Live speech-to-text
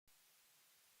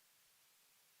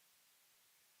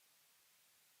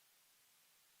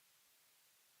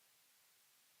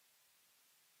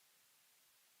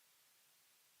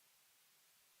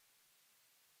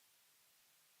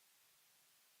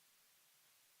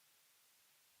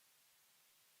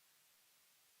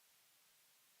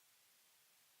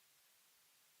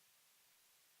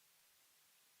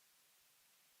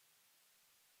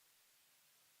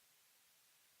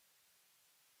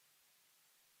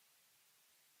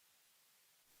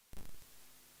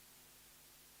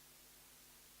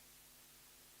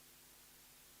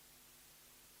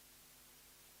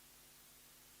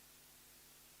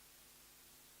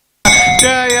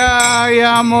जय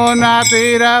यमुनातीरवनचारी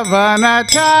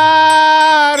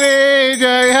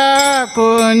जय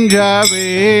कुंज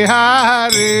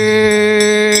विहारी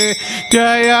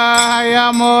जय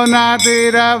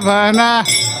यमुनातीरवन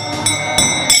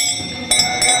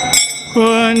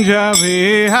कुंज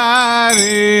विहारी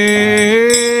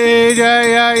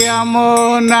जय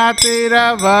यमुनातीरवनचारी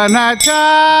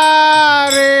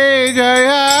जय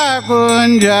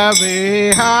कुंज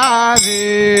विहारी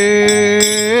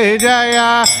जय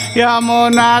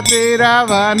यमुनातीरवनचारी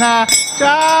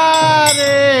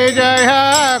जय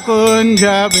कुंज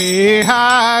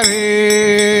विहारी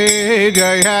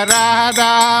जय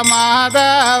राधा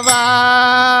माधवा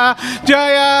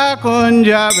जय कुंज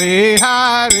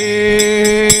विहारी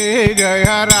जय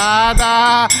राधा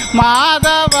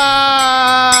माधवा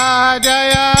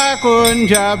जय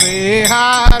कुंज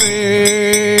विहारी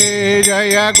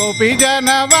जय गोपीजन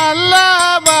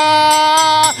वल्लभा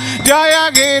जय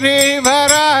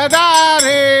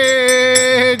गिरिवरधारी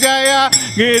जय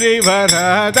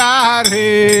गिरिवरधारी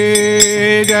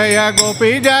जय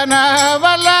गोपीजन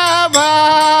वल्लभा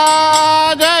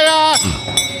जय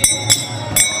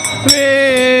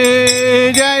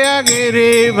जय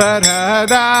गिरिवरधारी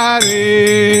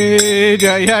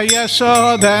जय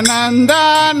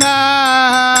यशोदनंदन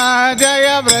जय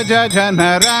व्रज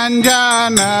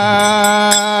जनरंजन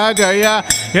जय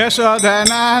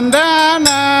यशोदनंदन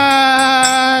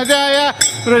जय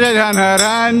व्रज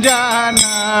जनरंजन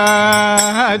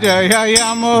जय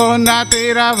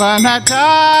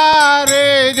यमुनातीरवनचारी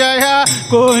जय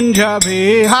कुंज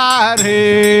विहारी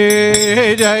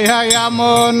जय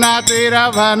यमुनातीरवनचारी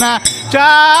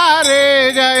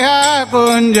जय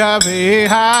कुंज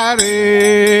विहारी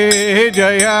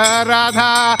जय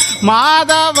राधा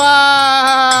माधवा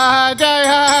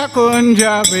जय कुंज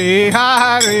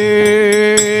विहारी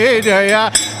जय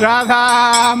राधा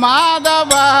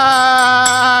माधवा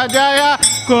जय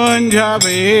कुंज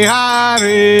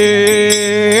विहारी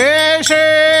श्री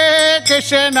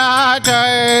कृष्ण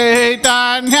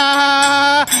चैतन्य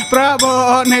प्रभु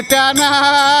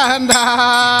नित्यानंद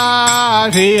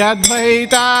श्री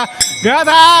अद्वैता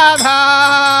गदाधर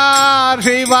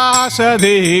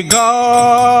श्रीवासदि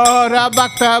गौर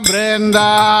भक्त वृंद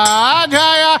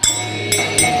जय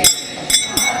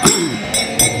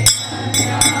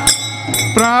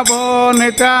प्रभु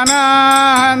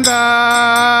नित्यानंद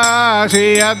श्री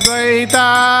अद्वैता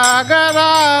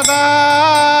गदाधर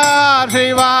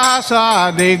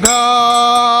श्रीवासदि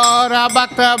गौर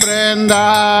भक्त वृंद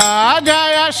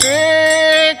जय श्री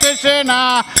कृष्ण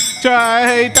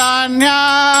चैतन्य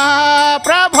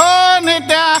प्रभु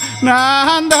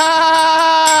नित्यानंद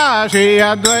श्री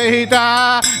अद्वैता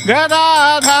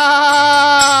गदाधर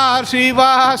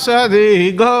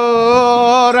श्रीवासदि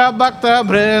गौर भक्त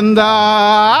वृंद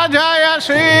जय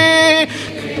श्री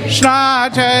कृष्ण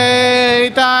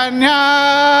चैतन्य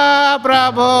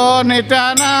प्रभु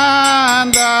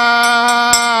नित्यानंद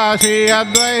श्री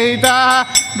अद्वैता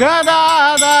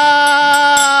गदाधर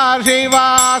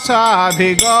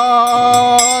श्रीवासदि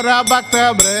गौर भक्त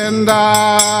वृंद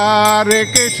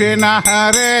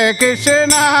हरे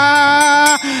कृष्ण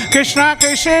कृष्ण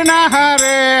कृष्ण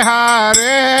हरे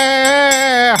हरे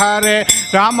हरे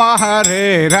राम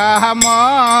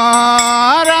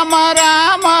राम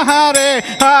राम हरे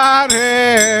हरे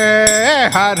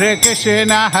हरे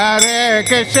कृष्ण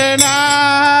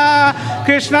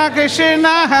कृष्ण कृष्ण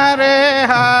हरे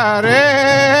हरे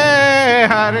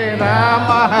हरे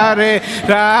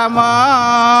राम राम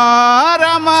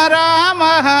राम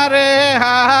हरे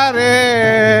हरे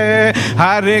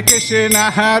हरे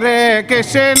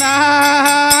कृष्ण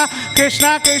कृष्ण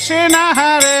कृष्ण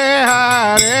हरे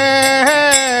हरे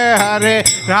हरे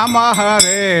राम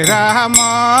राम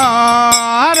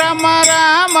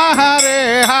राम हरे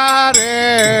हरे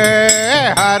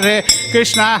हरे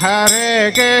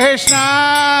कृष्ण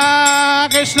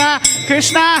कृष्ण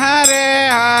कृष्ण हरे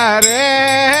हरे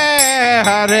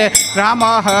हरे राम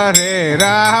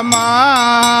राम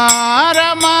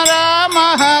राम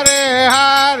हरे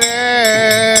हरे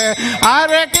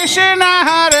हरे कृष्ण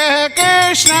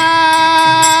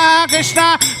कृष्ण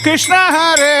कृष्ण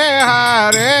हरे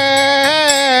हरे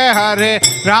हरे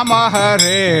राम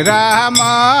राम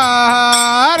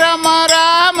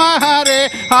राम हरे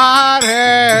हरे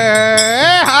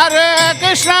हरे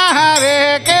कृष्ण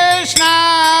कृष्ण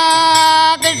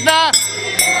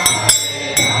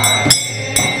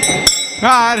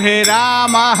हरे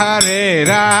Ram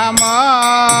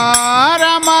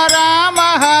Ram Ram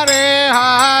Hare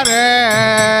Hare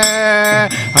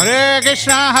Hare Krishna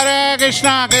Krishna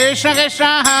Krishna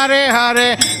Krishna Hare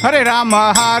Hare Hare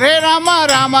Rama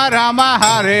Rama Rama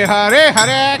Hare Hare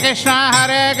Hare Krishna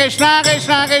Krishna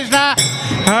Krishna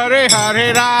Hare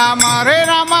Hare Rama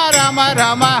Rama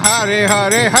Rama Hare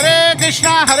Hare Hare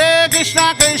Krishna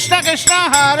Krishna Krishna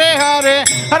Hare Hare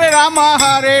Hare Rama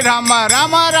Rama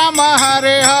Rama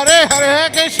Hare Hare Hare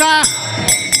Krishna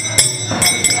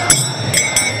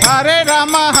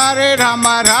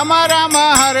Rama Rama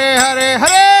Rama Hare Hare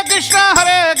Hare Krishna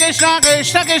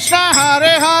Krishna Krishna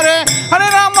Hare Hare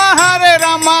Hare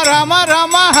Rama Rama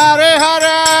Rama Hare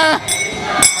Hare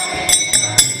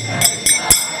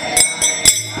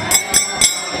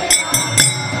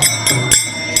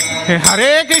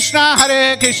Hare Krishna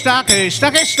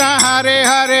Krishna Krishna Hare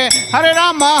Hare Hare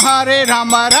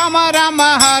Rama Rama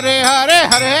Rama Hare Hare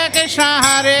Hare Krishna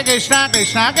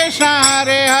Krishna Krishna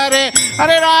Hare Hare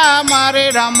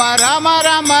Hare Rama Rama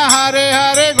Rama Hare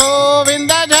Hare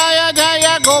Govinda Jaya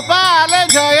Jaya Gopal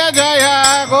Jaya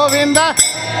Jaya Govinda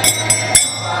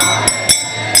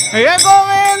Ye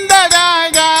Govinda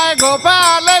Jaya Jaya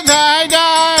Gopal Jaya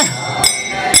Jaya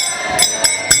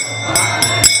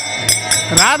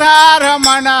Radha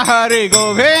Ramana Hari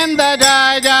Govinda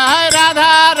Jai Jai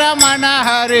Radha Ramana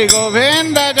Hari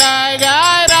Govinda Jai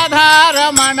Jai Radha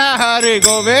Ramana Hari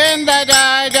Govinda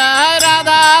Jai Jai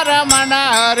Radha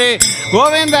Ramana Hari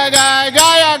Govinda Jai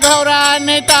Jaya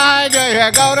Gauranita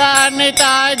Jaya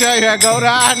Gauranita Jaya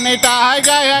Gauranita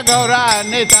Jaya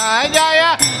Gauranita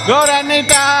Jaya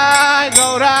Gauranita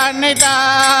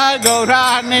Gauranita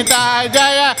Gauranita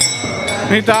Jaya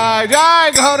Nita Jai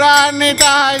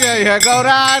Gauranita Jaya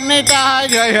Gauranita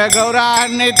Jaya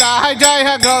Gauranita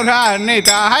Jaya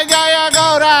Gauranita Jaya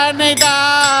Gauranita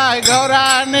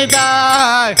Gauranita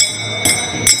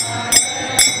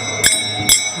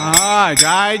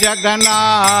Jai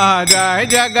Jagannath Jai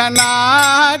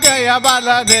Jagannath Jaya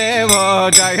Baladevo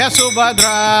Jaya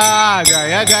Subhadra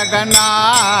Jaya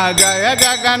Jagannath Jaya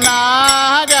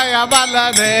Jagannath Jaya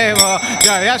Baladevo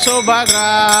Jaya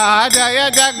Subhadra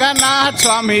Jaya Jagannath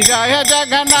Swami Jaya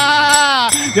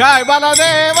Jagannath Jai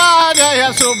Baladeva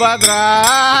Jaya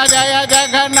Subhadra Jaya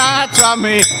Jagannath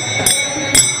Swami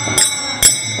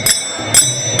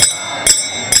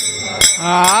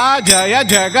Jaya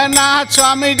Jagannath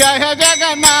Swami Jaya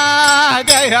Jagannath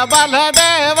Jaya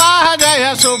Baladeva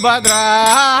Jaya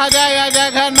Subhadra Jaya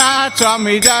Jagannath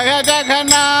Swami Jaya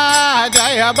Jagannath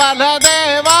Jaya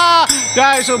Baladeva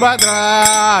Jaya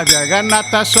Subhadra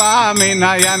Jagannatha Swami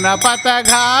Nayana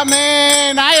Patagami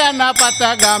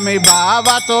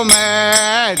Bhava Tume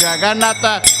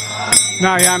Jagannatha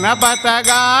Nayana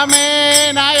Patagami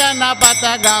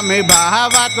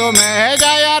Bhava Tume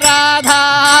Jaya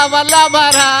Radha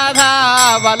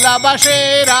Vallabha Shri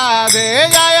Radhe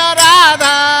Jaya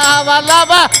Radha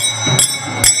Vallabha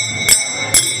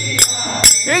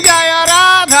Jaya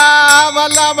Radha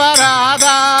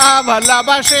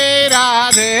Vallabha Shri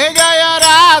Radhe Jaya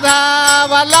Radha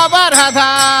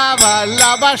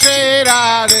Vallabha Shri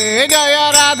Radhe Jaya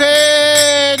Radhe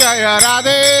Jaya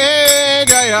Radhe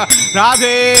Jaya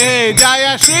Radhe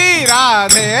Jaya Shri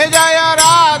Radhe Jaya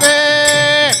Radhe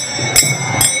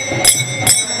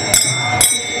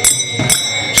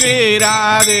Shri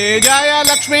Radhe Jaya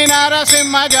Lakshmi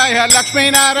Narasimha Jaya Lakshmi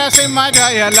Narasimha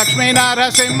Jaya Lakshmi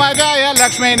Narasimha Jaya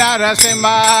Lakshmi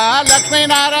Narasimha Lakshmi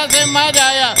Narasimha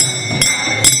Jaya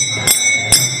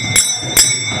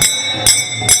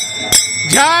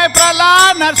Jai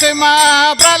Prahlad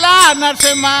Narasimha Prahlad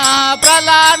Narasimha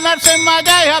Prahlad Narasimha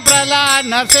Jaya Prahlad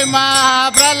Narasimha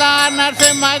Prahlad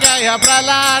Narasimha Jaya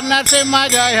Prahlad Narasimha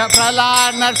Jaya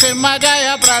Prahlad Narasimha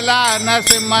Jaya Prahlad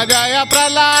Narasimha Jaya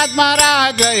Prahlad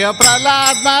Maharaj Jaya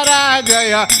Prahlad Maharaj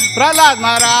Jaya Prahlad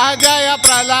Maharaj Jaya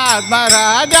Prahlad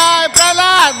Maharaj Jaya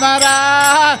Prahlad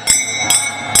Maharaj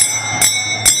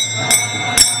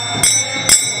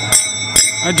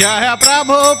Jaya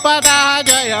Prabhupada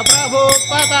Jaya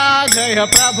Prabhupada Jaya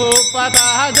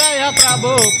Prabhupada Jaya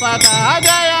Prabhupada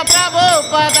Jaya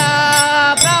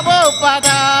Prabhupada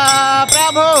Prabhupada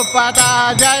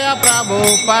Prabhupada Jaya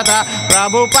Prabhupada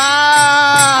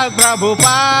Prabhupada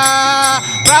Prabhupada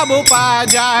Prabhupada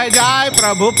Jaya Jaya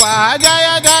Prabhupada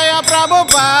Jaya Jaya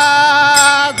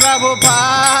Prabhupada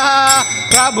Prabhupada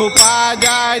Prabhupada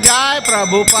Jaya Jaya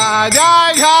Prabhupada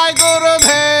Jaya Jaya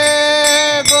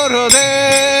Gurudev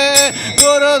Gurudev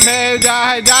Gurudev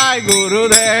Jai Jai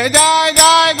Gurudev Jai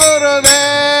Jai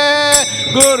Gurudev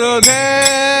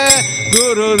Gurudev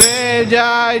Gurudev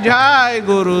Jai Jai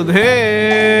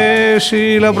Gurudev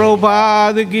Srila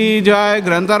Prabhupada ki Jai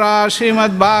Grantara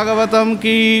Srimad Bhagavatam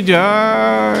ki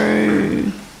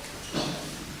Jai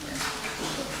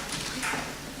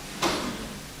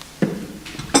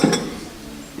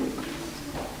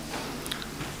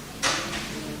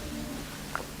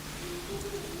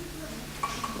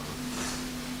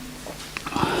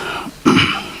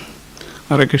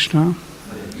Hare Krishna.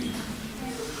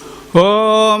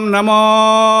 Om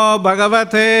Namo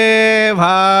Bhagavate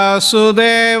Vasudevaya.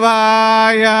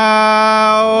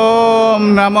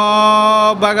 Om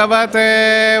Namo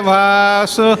Bhagavate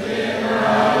Vasudevaya.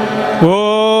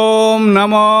 Om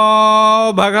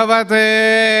Namo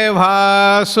Bhagavate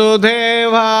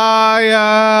Vasudevaya.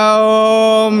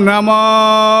 Om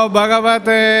Namo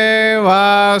Bhagavate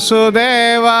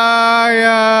Vasudevaya.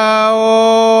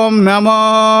 Om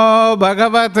Namo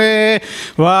Bhagavate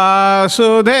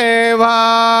Vasudevaya.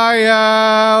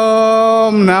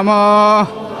 Om Namo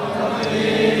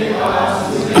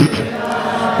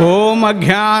Om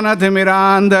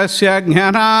Ajnanatimirandasya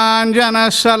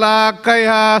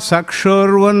Jnananjanashalakaya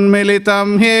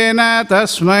Sakshurvunmilitam Yena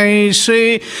Tasmai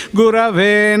Shri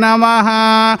Gurave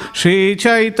Namaha. Shri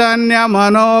Chaitanya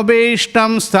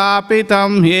Manobishtam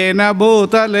Sthapitam Yena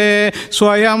Bhutale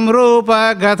Swayam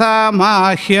Rupa Gata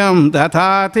Mahyam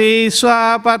Datati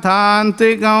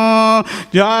Swapatantikam.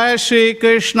 Jai Shri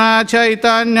Krishna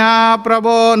Chaitanya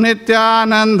Prabhu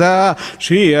Nityananda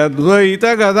Shri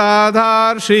Advaita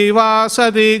Gadadhar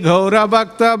Shivasati Gaura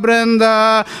Bhakta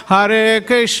Brinda. Hare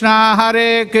Krishna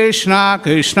Krishna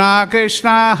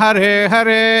Krishna Hare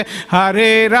Hare,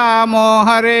 Hare Ramo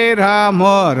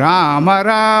Rama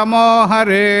Ramo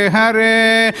Hare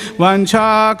Hare.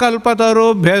 Vancha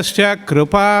kalpatarubhyascha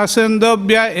kripa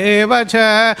sindubhya eva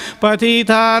cha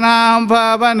patitanam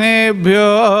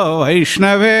pavanebhyo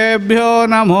vaishnavebhyo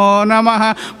namo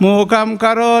namaha. Mukam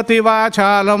karoti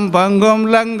vachalam pangum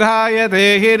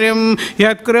langhayate hirim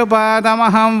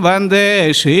Yatkripadamaham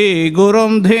vande Shri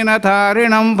Gurum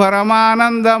Dhinatarinam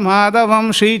Paramananda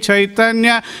Madhavam Shri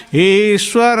Chaitanya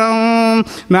Ishwaram.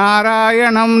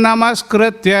 Narayanam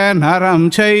Namaskritya Naram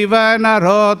Chaiva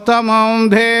Narottamam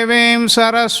Devim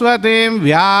Saraswatim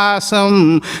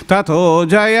Vyasam Tato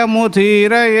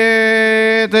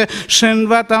Jayamutirayet.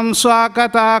 Shinvatam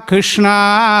Swakata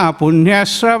Krishna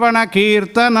Punyasravana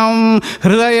Kirtanam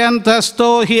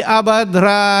Hridayantasto hi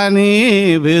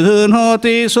abhadrani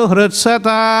vidhunoti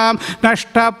suhritsatam.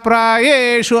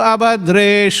 Nashtaprayeshu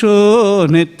abhadreshu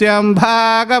nityam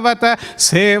bhagavata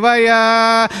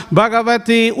sevaya.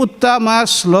 Bhagavati uttama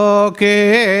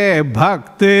sloke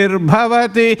bhaktir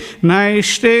bhavati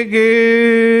naishtiki.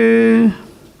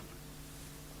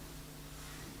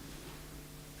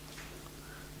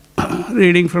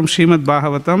 Reading from Srimad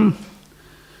Bhagavatam.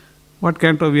 What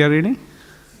canto we are reading?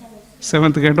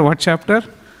 Seventh canto. What chapter?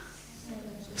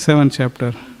 Seventh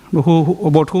chapter.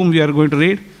 About whom we are going to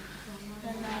read?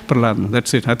 Prahlad.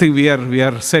 That's it. I think we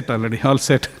are set already. All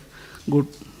set. Good.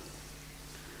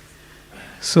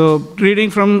 So, reading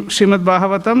from Srimad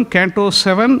Bhagavatam, Canto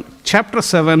 7, Chapter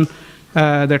 7.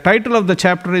 The title of the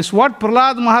chapter is What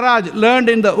Prahlad Maharaj Learned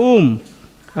in the Womb.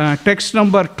 Text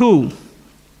number 2.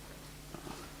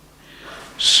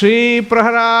 Shri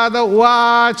Prahlada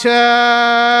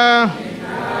Uvacha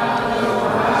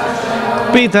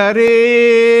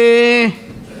Pitari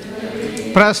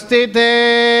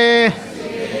Prastite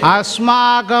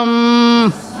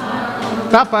Asmakam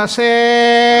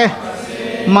Tapase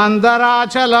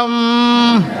Mandarachalam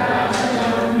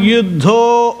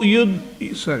Yuddha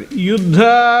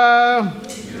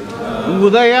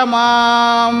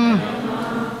Udayamam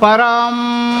Param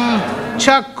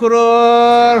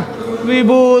Chakrur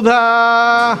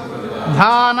Vibudha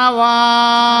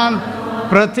Dhanavan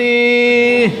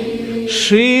Prati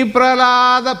Shri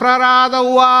Prahlada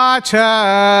Uvacha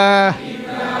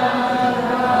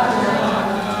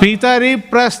Pitari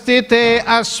Prastite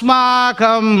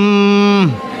Asmakam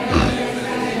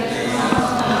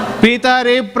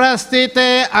Pitari Prastite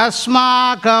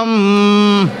Asmakam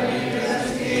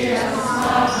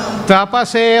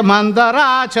Tapase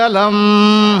Mandarachalam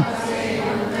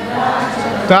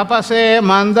Tapase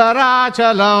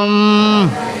Mandarachalam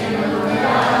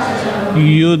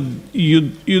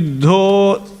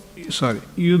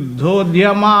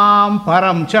Yuddhodhyamam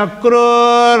Param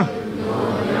Chakrur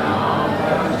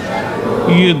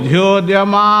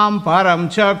Yuddhodhyamam Param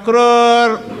Chakrur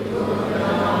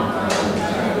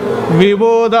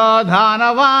Vibudha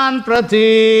Dhanavan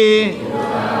Prati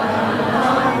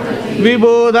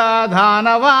Vibudha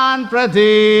Dhanavan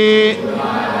Prati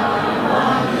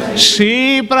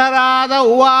Shri Prahlada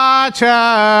Uvacha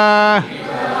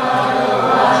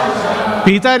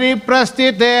Pitari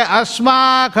Prastite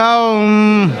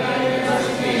Asmakam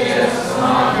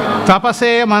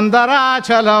Tapase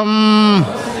Mandarachalam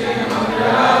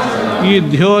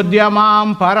Yuddhodhyamam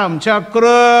Param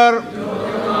Chakrur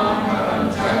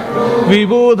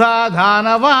Vibudha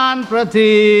Dhanavan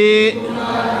Prati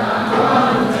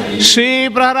Shri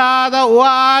Prahlada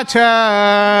Uvacha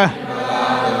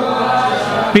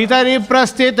पितरि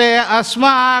प्रस्थिते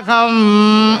अस्माकं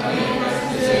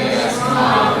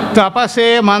तपसे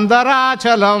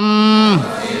मंदराचलम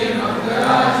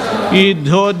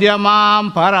युद्धोद्यमां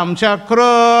परं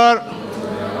चक्रुर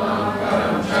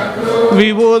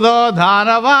विबुधो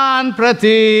दानवान्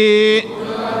प्रति।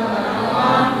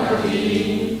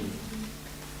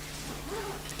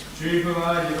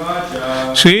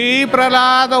 श्री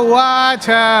प्रहलाद उवाच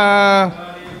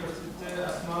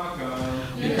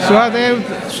स्वदेव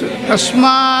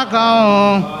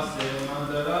अस्माकम्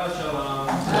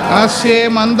अस्य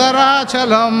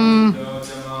मंदराचलम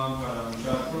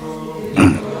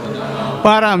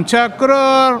परं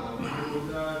चक्रुर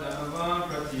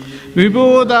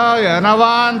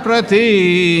विबुधदानवान् प्रति।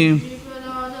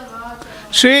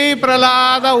 श्री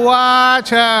प्रहलाद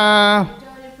उवाच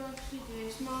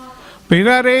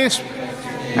पितरि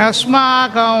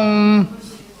अस्माकं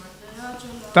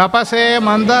तपसे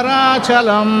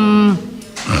मंदराचलम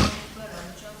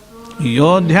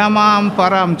योध्यमां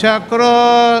परं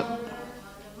चक्रुर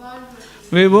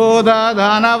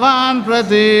विबुधदानवान्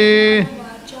प्रति।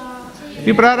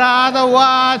 प्रहलाद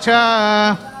उवाच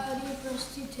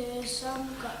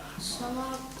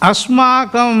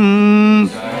अस्माकं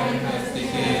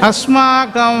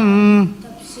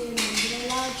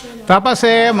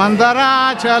तपसे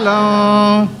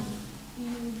मंदराचलम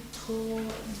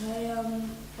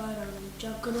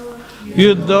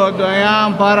युद्धोद्यमां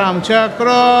परं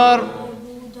चक्रुर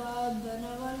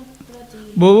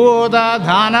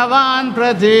विबुधदानवान्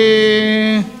प्रति।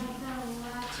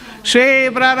 श्री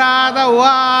प्रहलाद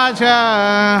उवाच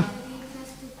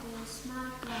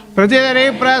पितरि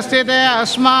प्रस्थिते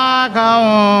अस्माकं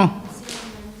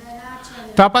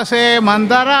तपसे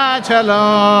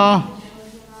मंदराचलम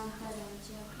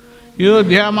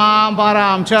युध्यमां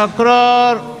परं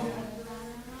चक्रुर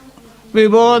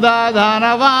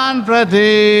विबुधदानवान्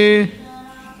प्रति।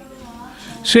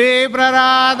 श्री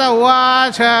प्रहलाद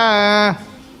उवाच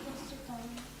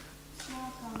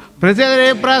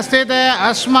पितरि प्रस्थिते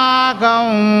अस्माकं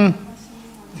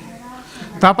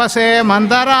तपसे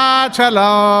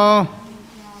मंदराचलम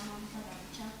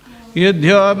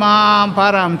युध्यमां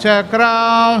परं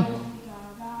चक्रुर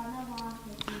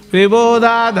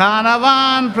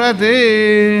विबुधदानवान् प्रति।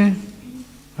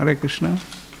 हरे कृष्ण।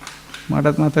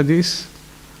 माता जी।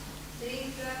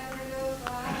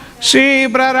 श्री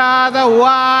प्रहलाद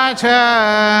उवाच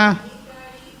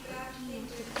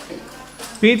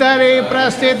पितरि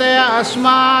प्रस्थिते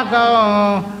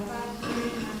अस्माकं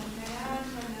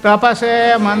तपसे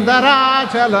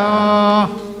मंदराचलम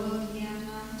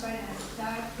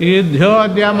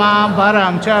युद्धोद्यमां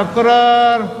परं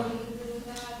चक्रुर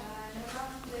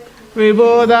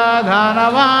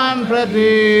विबुधदानवान्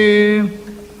प्रति।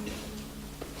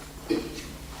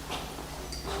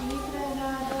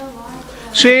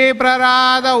 श्री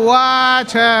प्रहलाद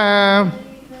उवाच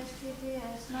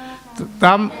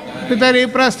पितरि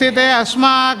प्रस्थिते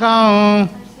अस्माकं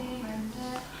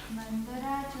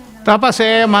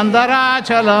तपसे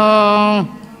मंदराचलम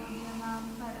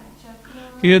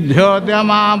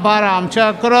युद्धोद्यमां परं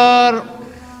चक्रुर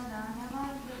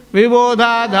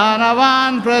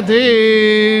विबुधदानवान् प्रति।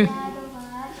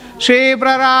 श्री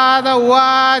प्रहलाद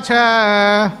उवाच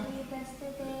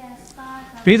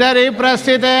पितरि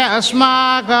प्रस्थिते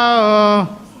अस्माकं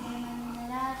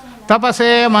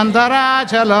तपसे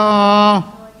मंदराचलम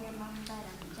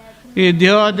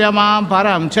युद्धोद्यमां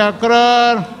परं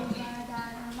चक्रुर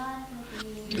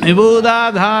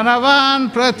विबुधदानवान्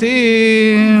प्रति।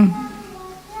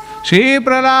 श्री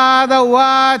प्रहलाद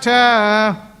उवाच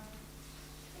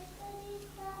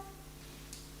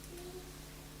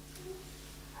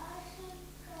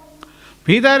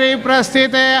पितरि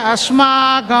प्रस्थिते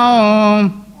अस्माकं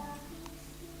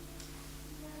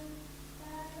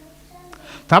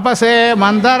तपसे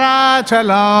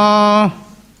मंदराचलम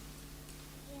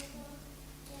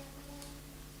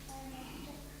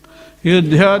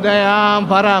युद्धोदयां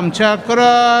परं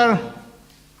चक्रुर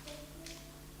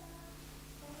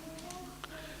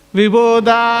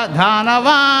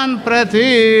विबुधदानवान्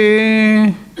प्रति।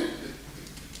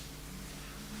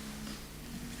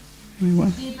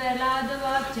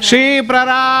 श्री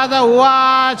प्रहलाद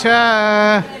उवाच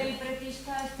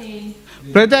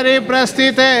पितरि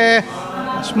प्रस्थिते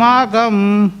अस्माकं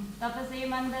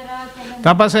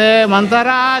तपसे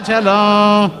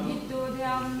मंदराचलम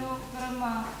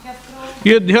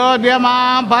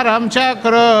युद्धोद्यमां परं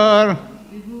चक्रुर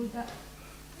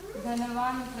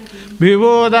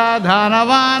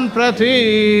विबुधदानवान् प्रति।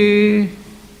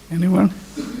 Anyone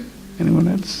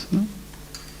else? No?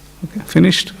 Okay,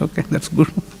 finished. Okay, that's good.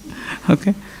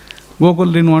 Okay,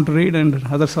 Gokul didn't want to read, and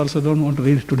others also don't want to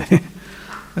read today.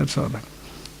 That's all right.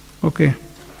 Okay.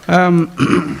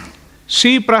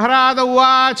 Sri Prahlada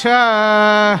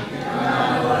Uvacha.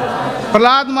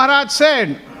 Prahlad Maharaj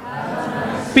said,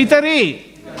 Pitari,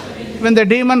 when the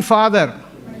demon father,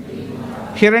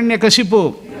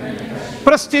 Hiranyakashipu,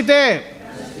 Prasthite,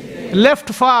 left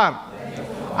for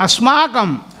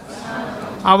Asmakam,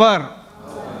 our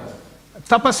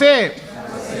tapase,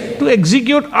 to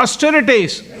execute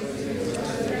austerities,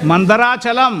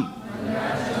 Mandarachalam,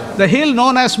 the hill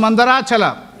known as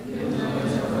Mandarachala,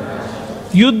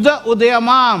 Yuddha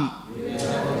Udayamam,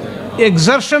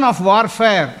 exertion of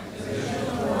warfare,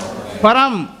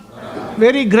 Param,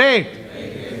 very great,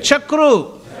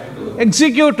 Chakru,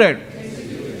 executed,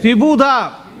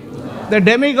 Vibudha, the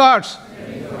demigods,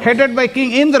 headed by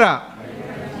King Indra,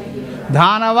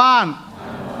 Dhanavan,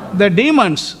 the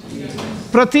demons,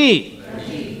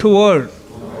 Prati, toward.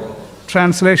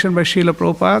 Translation by Srila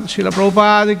Prabhupada. Srila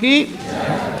Prabhupada ki,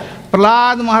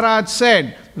 Prahlad Maharaj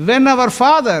said, when our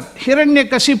father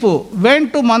Hiranyakashipu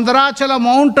went to Mandarachala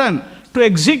mountain to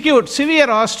execute severe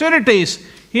austerities,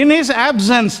 in his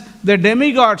absence, the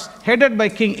demigods, headed by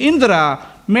King Indra,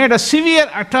 made a severe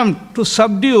attempt to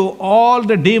subdue all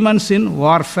the demons in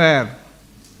warfare.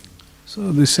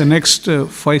 So this is the next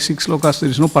 5-6 slokas. There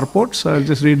is no purport, so I'll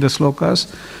just read the slokas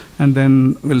and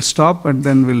then we'll stop and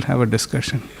then we'll have a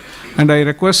discussion. And I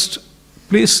request,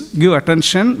 please give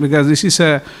attention because this is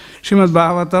a Srimad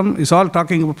Bhagavatam is all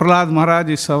talking about Prahlad Maharaj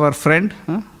is our friend,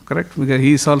 correct? Because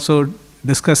he is also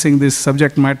discussing this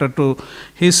subject matter to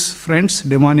his friends,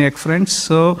 demoniac friends.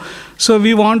 So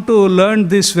we want to learn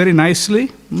this very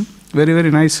nicely, very,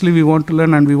 very nicely we want to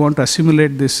learn and we want to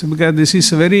assimilate this because this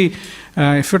is a very,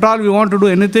 if at all we want to do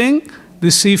anything,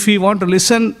 this if we want to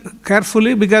listen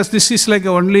carefully because this is like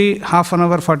only half an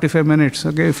hour, 45 minutes,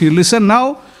 okay? If you listen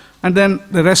now, and then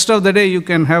the rest of the day you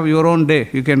can have your own day.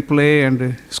 You can play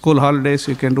and school holidays,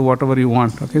 you can do whatever you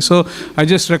want. Okay, so I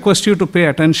just request you to pay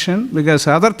attention because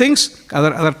other things,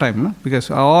 other time, no? Because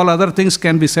all other things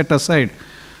can be set aside.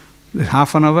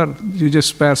 Half an hour, you just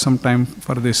spare some time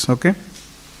for this, okay?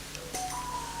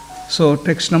 So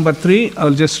text number 3,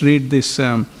 I'll just read this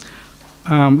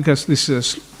because this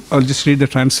is, I'll just read the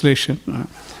translation.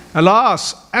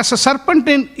 Alas, as a serpent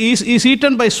is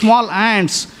eaten by small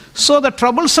ants, so the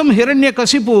troublesome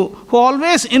Hiranyakashipu, who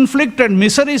always inflicted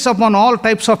miseries upon all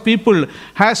types of people,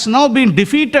 has now been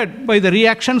defeated by the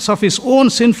reactions of his own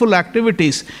sinful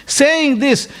activities. Saying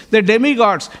this, the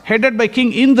demigods, headed by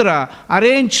King Indra,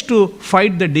 arranged to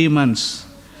fight the demons.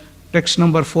 Text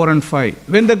number 4 and 5.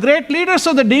 When the great leaders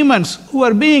of the demons, who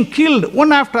are being killed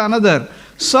one after another,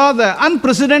 saw the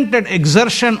unprecedented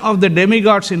exertion of the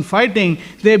demigods in fighting,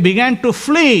 they began to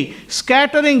flee,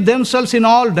 scattering themselves in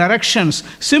all directions.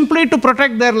 Simply to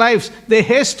protect their lives, they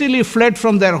hastily fled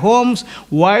from their homes,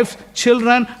 wives,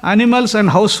 children, animals,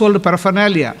 and household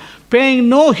paraphernalia. Paying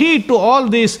no heed to all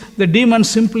this, the demons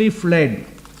simply fled.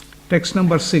 Text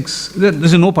number 6. There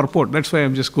is no purport. That's why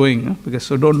I'm just going. Because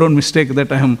so don't mistake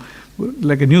that I am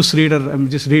like a news reader.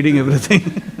 I'm just reading everything.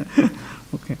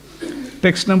 Okay.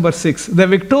 Text number 6. The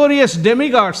victorious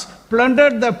demigods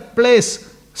plundered the palace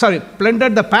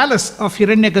of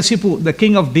Hiranyakashipu, the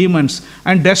king of demons,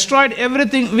 and destroyed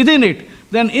everything within it.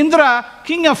 Then Indra,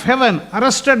 king of heaven,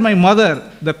 arrested my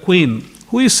mother, the queen.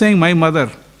 Who is saying my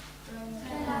mother?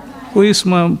 Who is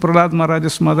Prahlad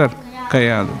Maharaj's mother?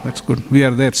 Kayadu. That's good. We are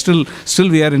there. Still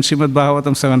we are in Srimad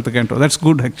Bhagavatam 7th canto. That's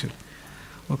good actually.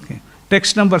 Okay.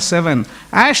 Text number 7.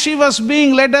 As she was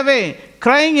being led away,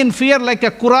 crying in fear like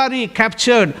a kurari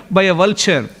captured by a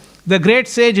vulture, the great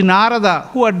sage Narada,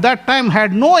 who at that time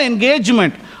had no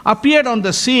engagement, appeared on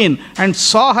the scene and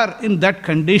saw her in that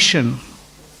condition.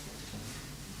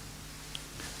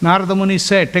 Narada Muni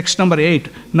said, text number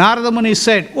 8, Narada Muni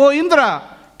said, O Indra,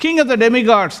 king of the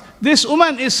demigods, this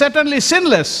woman is certainly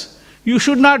sinless. You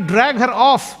should not drag her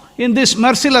off in this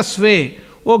merciless way.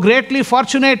 O greatly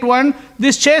fortunate one,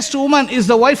 this chaste woman is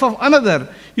the wife of another.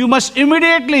 You must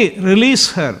immediately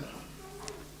release her.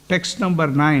 Text number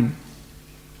 9.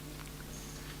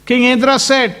 King Indra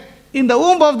said, in the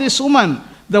womb of this woman,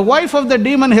 the wife of the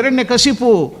demon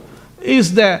Hiranyakashipu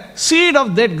is the seed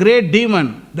of that great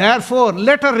demon. Therefore,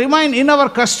 let her remain in our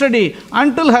custody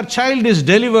until her child is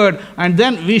delivered, and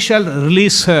then we shall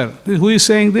release her. Who is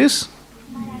saying this?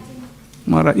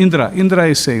 Indra. Indra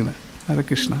is saying that. Hare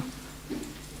Krishna.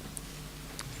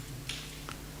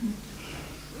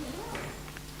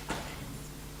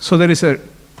 So there is a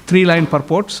 3-line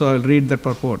purport, so I'll read that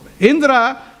purport.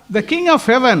 Indra, the king of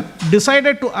heaven,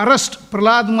 decided to arrest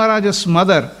Prahlad Maharaj's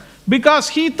mother because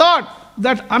he thought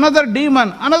that another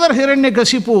demon, another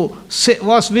Hiranyakashipu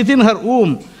was within her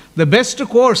womb. The best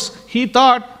course, he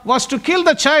thought, was to kill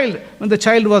the child when the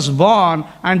child was born,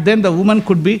 and then the woman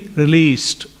could be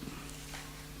released.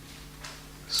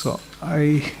 So,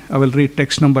 I will read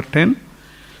text number 10.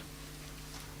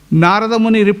 Narada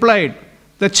Muni replied,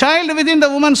 "The child within the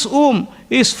woman's womb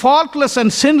is faultless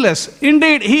and sinless.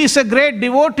 Indeed, he is a great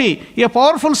devotee, a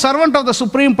powerful servant of the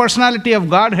Supreme Personality of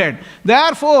Godhead.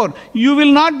 Therefore, you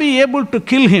will not be able to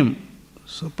kill him."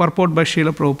 So, purport by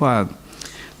Srila Prabhupada.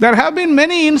 There have been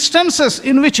many instances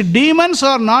in which demons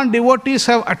or non-devotees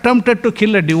have attempted to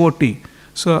kill a devotee.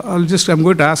 So, I'm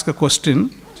going to ask a question,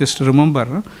 just to remember.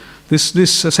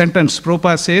 This sentence,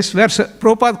 Prabhupada says, where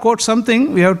Prabhupada quotes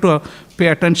something, we have to pay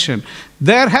attention.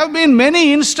 There have been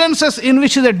many instances in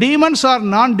which the demons or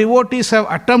non-devotees have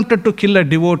attempted to kill a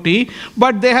devotee,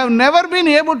 but they have never been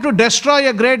able to destroy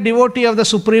a great devotee of the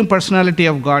Supreme Personality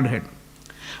of Godhead.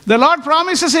 The Lord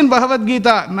promises in Bhagavad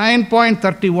Gita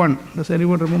 9.31. Does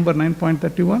anyone remember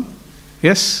 9.31?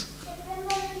 Yes?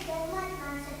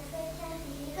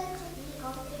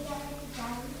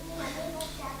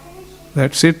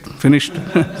 That's it, finished.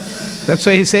 That's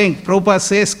why he's saying, Prabhupada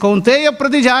says, Kaunteya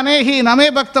pratijanehi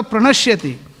name bhakta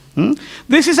pranashyati.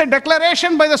 This is a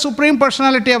declaration by the Supreme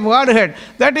Personality of Godhead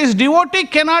that his devotee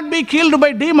cannot be killed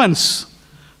by demons.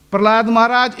 Prahlad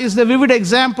Maharaj is the vivid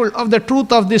example of the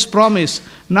truth of this promise.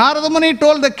 Narada Muni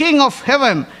told the king of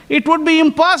heaven, "It would be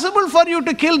impossible for you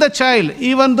to kill the child,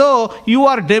 even though you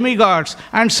are demigods,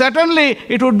 and certainly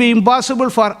it would be impossible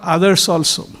for others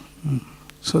also."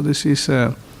 So this is...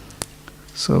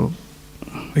 So,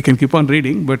 we can keep on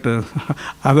reading, but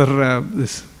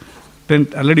this 10,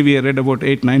 already we read about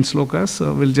 8-9 slokas,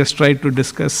 so we'll just try to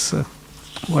discuss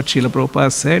what Srila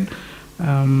Prabhupada said.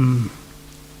 One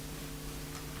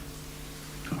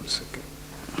second.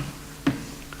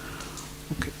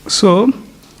 Okay, so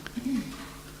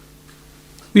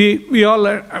we all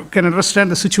can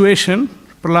understand the situation.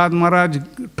 Prahlad Maharaj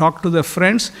talked to the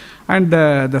friends, and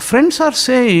the friends are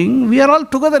saying, "We are all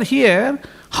together here.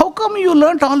 How come you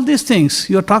learnt all these things?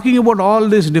 You are talking about all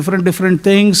these different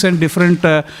things and different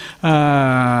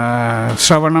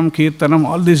Shravanam, Kirtanam,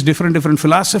 all these different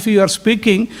philosophy you are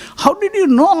speaking. How did you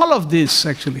know all of this?"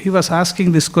 Actually, he was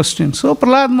asking this question. So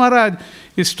Prahlad Maharaj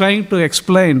is trying to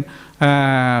explain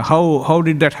how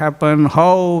did that happen,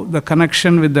 how the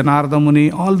connection with the Narada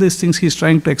Muni, all these things he is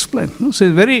trying to explain. So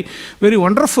it's very, very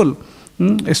wonderful.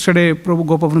 Yesterday, Prabhu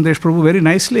Gopavrindesh Prabhu very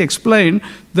nicely explained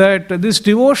that this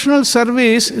devotional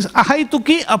service is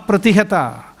ahaituki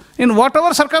apratihata. In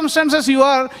whatever circumstances you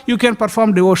are, you can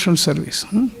perform devotional service.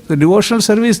 The devotional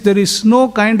service, there is no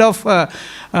kind of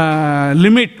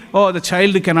limit. Oh, the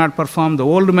child cannot perform, the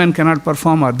old man cannot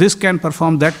perform, or this can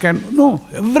perform, that can. No,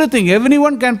 everything,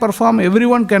 everyone can perform,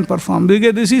 everyone can perform.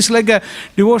 Because this is like a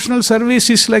devotional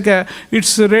service, is like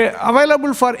it's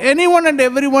available for anyone and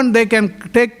everyone. They can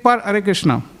take part. Hare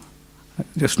Krishna.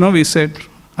 Just now we said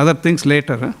other things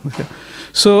later.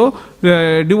 So,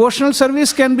 devotional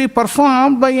service can be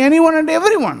performed by anyone and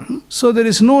everyone. So, there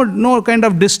is no kind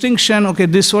of distinction, okay,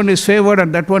 this one is favored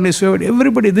and that one is favored.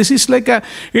 Everybody, this is like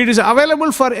it is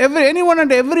available for anyone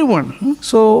and everyone.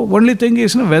 So, only thing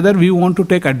is whether we want to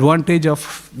take advantage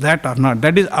of that or not.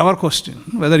 That is our question.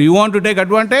 Whether you want to take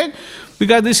advantage,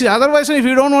 because this is otherwise, if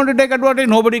you don't want to take advantage,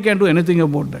 nobody can do anything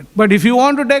about that. But if you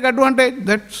want to take advantage,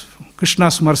 that's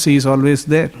Krishna's mercy is always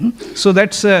there. So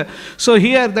that's so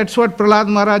here that's what Prahlad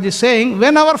Maharaj is saying.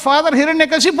 When our father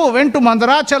Hiranyakashipu went to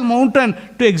Mandarachal mountain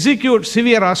to execute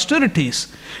severe austerities,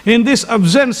 in this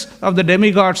absence of the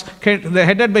demigods,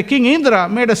 headed by King Indra,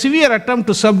 made a severe attempt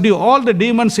to subdue all the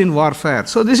demons in warfare.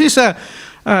 So this is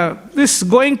this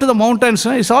going to the mountains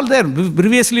is all there.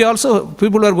 Previously also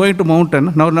people were going to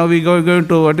mountain. Now we going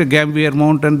to what Gambier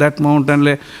mountain, that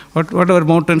mountain, whatever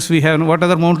mountains we have. What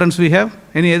other mountains we have?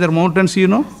 Any other mountains you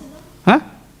know? Huh?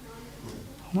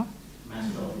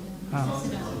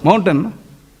 Mountain.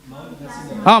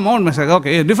 Mount Mesa.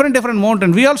 Okay, different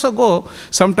mountains. We also go.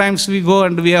 Sometimes we go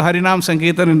and we have Harinam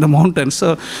Sankirtan in the mountains.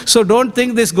 So don't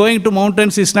think this going to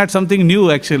mountains is not something new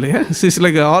actually. It's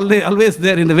like always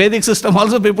there. In the Vedic system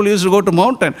also people used to go to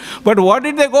mountain. But what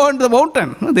did they go into the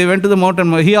mountain? They went to the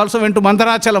mountain. He also went to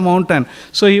Mandarachala mountain.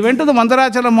 So he went to the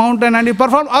Mandarachala mountain and he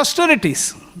performed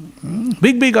austerities.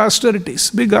 Big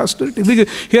austerities.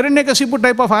 Hiranyakashipu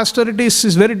type of austerities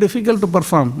is very difficult to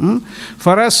perform.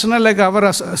 For us, like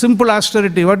our simple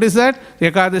austerity, what is that?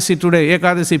 Ekadasi today,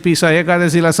 Ekadasi pizza,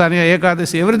 Ekadasi lasagna,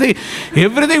 Ekadasi,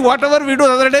 everything, whatever we do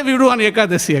the other day, we do on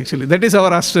Ekadasi actually. That is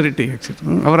our austerity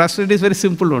actually. Our austerity is very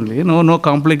simple only, no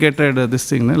complicated this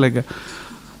thing.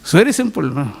 It's very simple.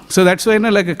 No? So that's why,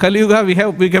 like a Kali Yuga,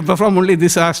 we can perform only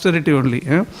this austerity only.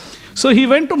 So he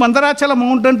went to Mandarachala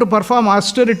mountain to perform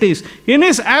austerities. In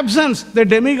his absence, the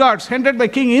demigods, headed by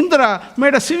King Indra,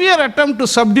 made a severe attempt to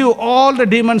subdue all the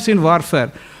demons in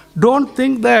warfare. Don't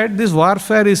think that this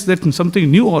warfare is that something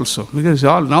new also, because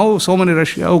now so many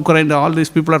Russia, Ukraine, all these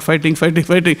people are fighting.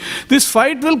 This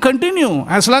fight will continue.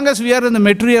 As long as we are in the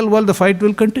material world, the fight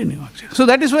will continue. Actually. So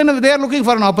that is when they are looking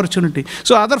for an opportunity.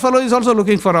 So other fellow is also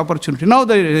looking for opportunity. Now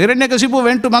the Hiranyakasipu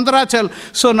went to Mandarachal,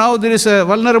 so now there is a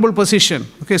vulnerable position.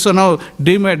 Okay, so now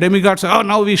demigods say,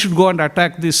 now we should go and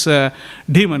attack these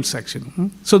demons actually.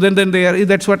 So then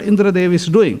that's what Indradev is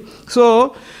doing.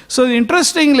 So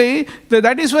interestingly,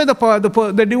 that is why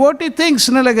the devotee thinks,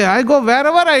 like I go,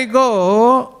 wherever I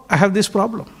go, I have this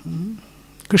problem.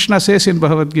 Krishna says in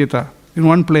Bhagavad Gita, in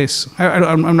one place,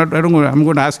 I'm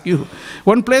going to ask you.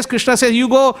 One place Krishna says, you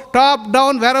go top,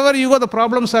 down, wherever you go, the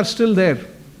problems are still there.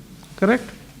 Correct?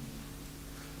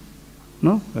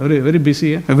 No? Very, very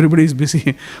busy. Everybody is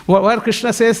busy. Where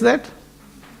Krishna says that?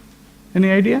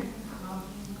 Any idea?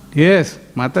 Yes,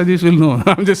 Mataji will know.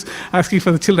 I'm just asking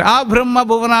for the children. Brahma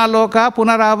bhuvana loka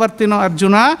punaravartino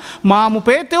Arjuna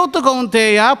mamupeteutu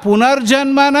kaunteya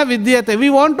punarjanmana vidyate. We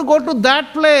want to go to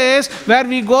that place where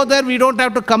we go there, we don't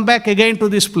have to come back again to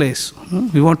this place.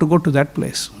 We want to go to that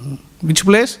place. Which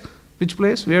place? Which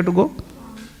place we have to go?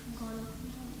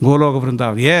 Goloka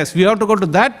Vrindavan. Yes, we have to go to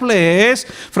that place.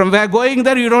 From where going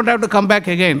there, you don't have to come back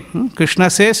again. Krishna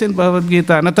says in Bhagavad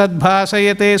Gita, Natad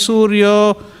bhasayate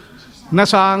suryo na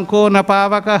sanko na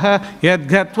pavakaha yad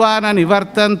ghatva na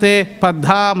nivartante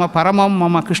padhama paramam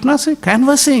mama. Krishna says,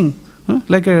 canvassing.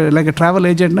 Like a travel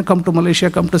agent, come to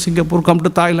Malaysia, come to Singapore, come to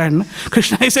Thailand.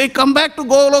 Krishna is saying, come back to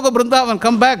Goloka Vrindavan,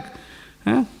 come back.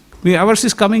 Ours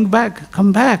is coming back.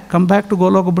 Come back to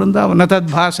Goloka Vrindavan. Natad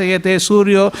bhasayate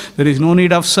suryo. There is no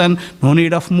need of sun, no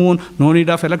need of moon, no need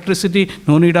of electricity,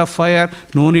 no need of fire,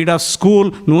 no need of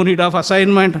school, no need of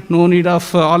assignment, no need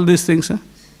of all these things.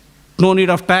 No need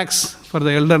of tax for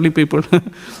the elderly people.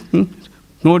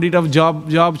 No need of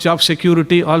job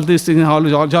security, all these things.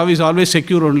 All job is always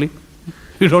secure only.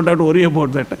 You don't have to worry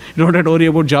about that. You don't have to worry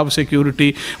about job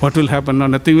security. What will happen? No,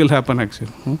 nothing will happen actually.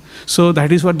 So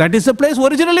that is the place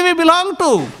originally we belong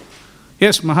to.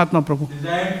 Yes, Mahatma Prabhu.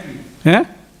 Desire tree. Yeah?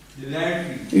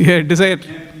 Desire tree. Yeah, desire.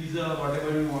 Pizza,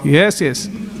 whatever you want. Yes.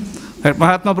 That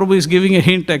Mahatma Prabhu is giving a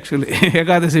hint actually.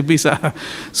 Ekadasi pizza.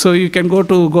 So you can go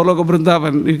to Goloka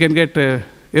Vrindavan, you can get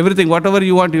everything, whatever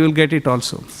you want, you will get it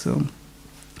also. So,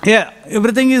 yeah,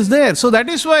 everything is there. So that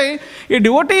is why a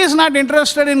devotee is not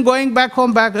interested in going back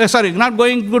home, not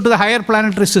going to the higher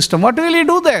planetary system. What will he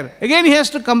do there? Again, he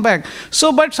has to come back.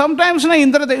 So, but sometimes,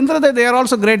 Indra, they are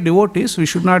also great devotees. We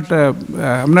should not,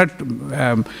 I'm not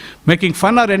making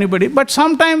fun or anybody, but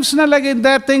sometimes, like in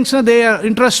their things, they are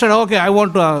interested, okay, I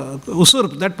want to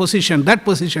usurp that position,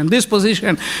 this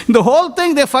position. In the whole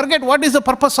thing, they forget what is the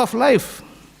purpose of life.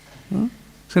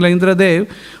 So, like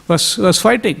Indradev was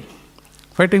fighting.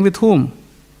 Fighting with whom?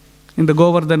 In the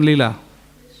Govardhan Leela?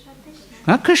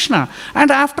 Krishna. And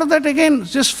after that again,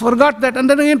 just forgot that. And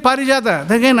then again Parijata.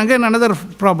 Again another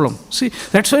problem. See,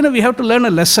 that's why we have to learn a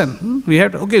lesson. We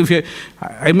have to,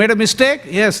 I made a mistake.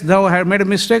 Yes, now I have made a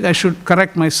mistake. I should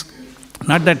correct my...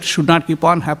 Not that should not keep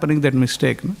on happening, that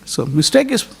mistake. So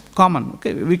mistake is common.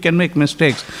 Okay, we can make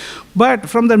mistakes. But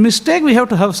from the mistake, we have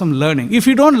to have some learning. If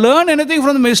you don't learn anything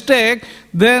from the mistake,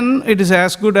 then it is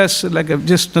as good as like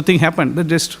just nothing happened.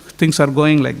 Just things are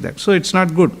going like that. So it's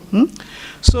not good.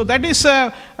 So that is,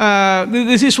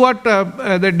 this is what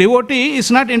the devotee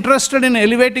is not interested in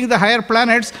elevating the higher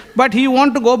planets, but he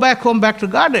wants to go back home, back to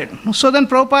Godhead. So then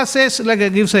Prabhupada says,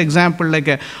 gives an example,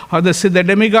 how the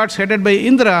demigods headed by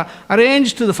Indra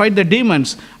arranged to fight the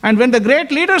demons. And when the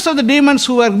great leaders of the demons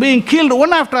who were being killed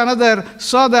one after another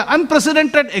saw the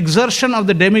unprecedented exertion of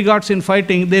the demigods in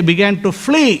fighting, they began to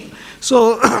flee.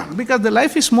 So, because the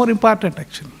life is more important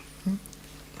actually.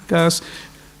 Because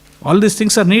all these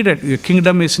things are needed. Your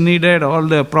kingdom is needed, all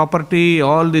the property,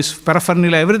 all this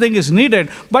paraphernalia, everything is needed.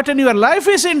 But when your life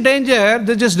is in danger,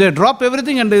 they drop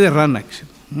everything and they run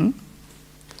actually.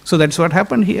 So that's what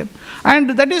happened here. And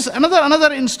that is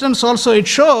another instance also. It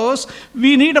shows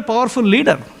we need a powerful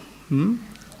leader.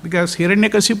 Because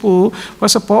Hiranyakasipu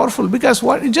was a powerful,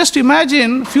 just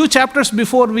imagine few chapters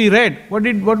before we read. What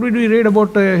did we read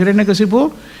about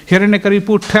Hiranyakasipu?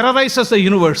 Hiranyakasipu terrorizes the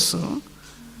universe.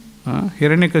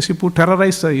 Hiranyakasipu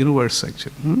terrorized the universe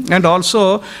actually. And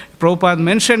also, Prabhupada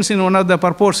mentions in one of the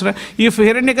purports, if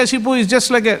Hiranyakasipu is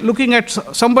just like looking at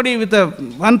somebody with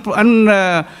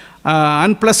a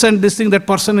unpleasant this thing, that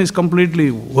person is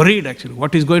completely worried actually.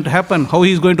 What is going to happen? How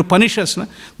he is going to punish us? No?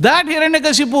 That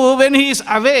Hiranyakashipu, when he is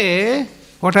away,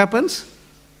 what happens?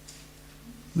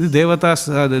 The devatas,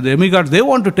 the demigods, they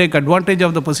want to take advantage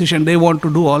of the position. They want to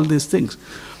do all these things.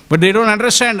 But they don't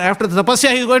understand. After the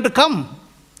tapasya, he is going to come.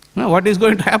 What is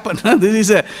going to happen?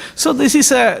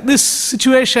 This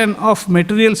situation of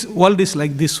material world is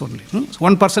like this only. So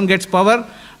one person gets power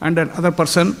and another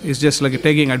person is just like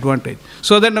taking advantage.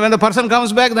 So then when the person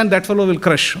comes back, then that fellow will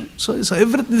crush. So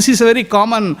this is a very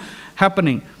common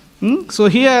happening. So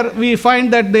here we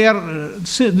find that they are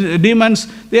demons,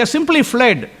 they are simply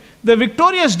fled. The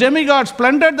victorious demigods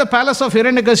plundered the palace of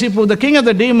Hiranyakashipu, the king of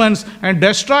the demons, and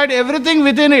destroyed everything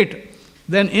within it.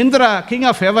 Then Indra, king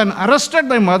of heaven, arrested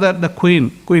my mother, the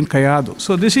Queen Kayadu.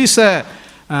 So this is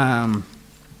and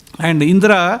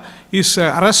Indra is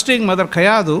arresting Mother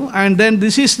Kayadu, and then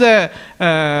this is the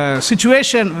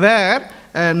situation where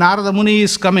Narada Muni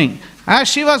is coming. As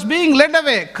she was being led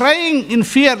away, crying in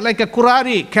fear like a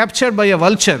kurari captured by a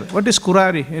vulture. What is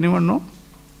kurari? Anyone know?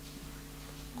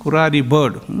 Kurari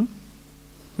bird.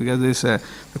 Because this the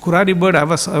kurari bird, I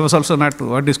was also not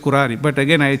what is kurari, but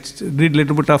again I did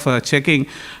little bit of checking,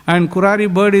 and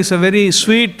kurari bird is a very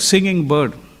sweet singing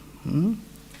bird.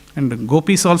 And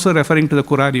Gopi is also referring to the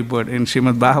kurari bird in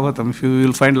Srimad Bhagavatam. You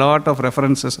will find lot of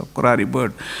references of kurari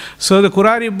bird. So the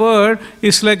kurari bird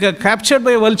is like captured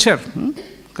by a vulture.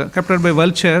 Captured by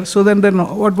vulture. So then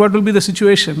what will be the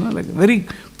situation? Like very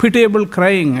pitiable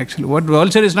crying actually. What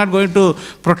vulture is not going to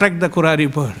protect the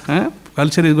kurari bird.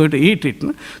 Vulture is going to eat it.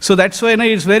 So that's why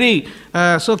it's very...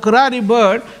 so kurari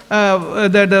bird,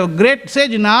 the great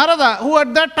sage Narada, who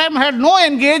at that time had no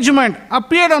engagement,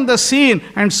 appeared on the scene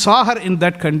and saw her in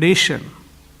that condition.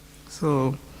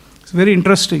 So it's very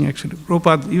interesting actually.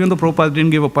 Prabhupada, even though Prabhupada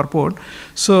didn't give a purport.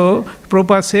 So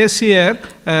Prabhupada says here,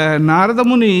 Narada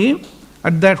Muni,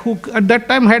 at that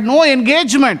time had no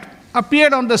engagement,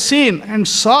 appeared on the scene and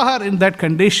saw her in that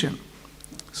condition.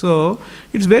 So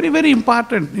it's very, very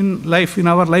important in life, in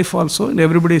our life also, in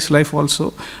everybody's life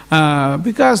also,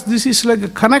 because this is like a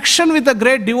connection with a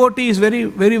great devotee is very,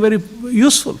 very, very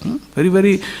useful. Very,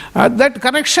 very. That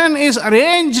connection is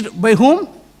arranged by whom?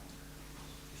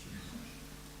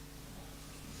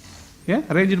 Yeah,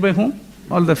 arranged by whom?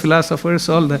 All the philosophers,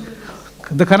 all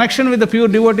the connection with the pure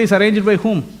devotee is arranged by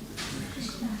whom?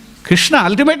 Krishna,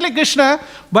 ultimately Krishna,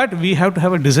 but we have to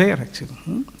have a desire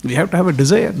actually. We have to have a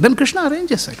desire. Then Krishna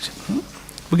arranges actually.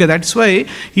 Because that's why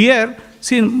here,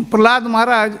 see Prahlad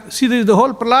Maharaj, see the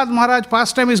whole Prahlad Maharaj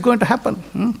pastime is going to happen.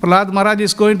 Prahlad Maharaj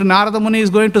is going to, Narada Muni is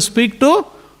going to speak to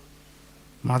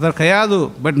Mother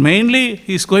Kayadu, but mainly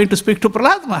he is going to speak to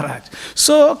Prahlad Maharaj.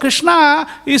 So Krishna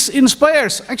is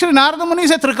inspires. Actually Narada Muni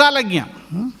is a Trikalagya.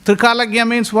 Trikalagya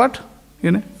means what?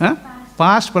 You know?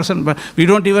 Past, present, but we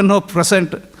don't even know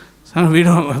present. We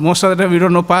don't, most of the time we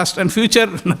don't know past and future,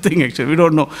 nothing actually, we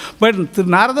don't know. But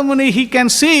Narada Muni, he can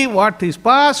see what is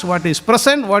past, what is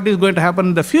present, what is going to happen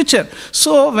in the future.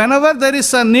 So whenever there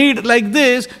is a need like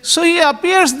this, so he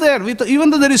appears there,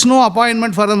 even though there is no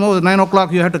appointment for them, 9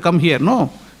 o'clock you have to come here.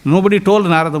 No, nobody told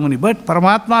Narada Muni. But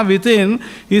Paramatma within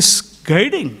is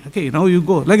guiding. Okay, now you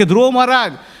go. Like a Dhruva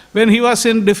Maharaj, when he was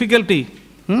in difficulty,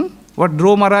 what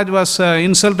Dhruva Maharaj was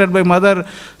insulted by Mother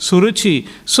Suruchi.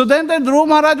 So then the Dhruva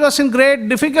Maharaj was in great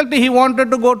difficulty. He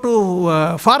wanted to go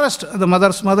to forest, the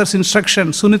mother's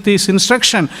instruction, Suniti's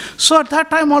instruction. So at that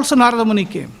time also Narada Muni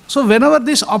came. So whenever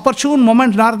this opportune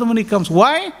moment Narada Muni comes.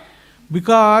 Why?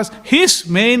 Because his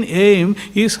main aim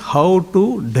is how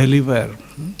to deliver.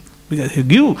 Because he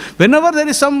give. Whenever there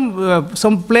is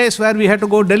some place where we have to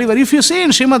go deliver, if you see in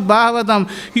Srimad Bhagavatam,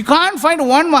 you can't find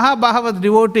one Mahabhagavat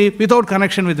devotee without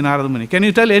connection with Narada Muni. Can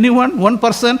you tell anyone, one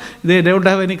person, they don't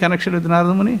have any connection with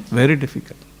Narada Muni? Very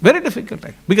difficult. Very difficult.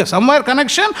 Because somewhere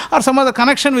connection or some other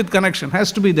connection with connection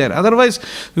has to be there. Otherwise,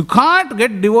 you can't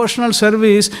get devotional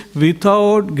service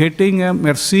without getting a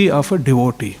mercy of a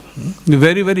devotee.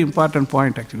 Very, very important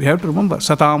point actually. We have to remember.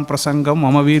 Satam prasangam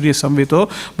mamavirya samvito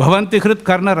bhavanti hrit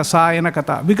karna rasayana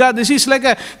kata. Because this is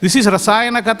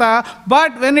rasayana kata,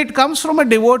 but when it comes from a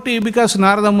devotee, because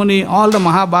Narada Muni, all the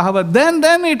Mahabhagavat,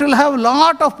 then it will have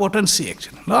lot of potency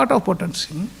actually. Lot of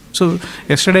potency. So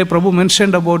yesterday Prabhu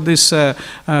mentioned about this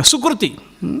Sukruti.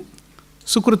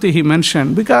 Sukruti he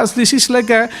mentioned, because this is like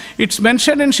it's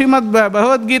mentioned in Srimad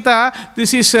Bhagavad Gita,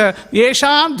 this is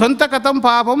Yesham Dhvanta Katam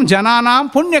Papam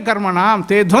Jananam Punya Karmanam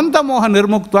Te Dhvanta Moha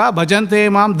Nirmuktva Bhajante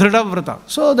Mam Dhridavrata.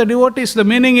 So the devotees, the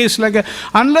meaning is like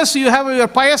unless you have your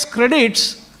pious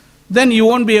credits, then you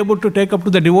won't be able to take up to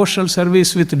the devotional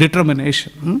service with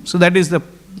determination. So that is the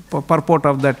purport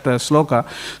of that sloka.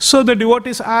 So the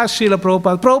devotees asked Srila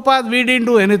Prabhupada, Prabhupada, we didn't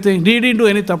do anything, we didn't do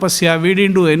any tapasya, we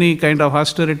didn't do any kind of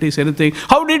austerities, anything.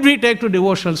 How did we take to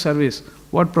devotional service?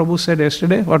 What Prabhu said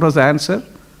yesterday? What was the answer?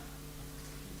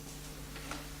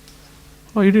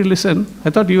 Oh, you didn't listen. I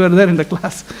thought you were there in the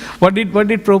class. What did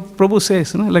Prabhu say?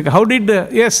 Like, how did,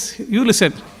 yes, you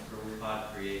listen.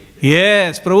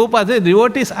 Yes, Prabhupada, the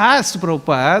devotees asked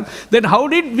Prabhupada, then how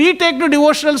did we take to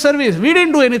devotional service? We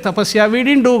didn't do any tapasya, we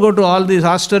didn't go to all these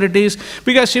austerities,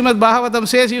 because Srimad Bhagavatam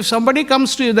says if somebody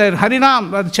comes to you, the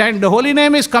Harinam, chant, the holy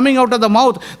name is coming out of the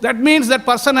mouth, that means that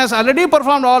person has already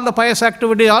performed all the pious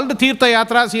activity, all the Tirtha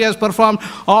Yatras he has performed,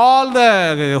 all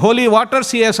the holy waters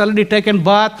he has already taken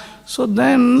bath. So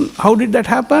then, how did that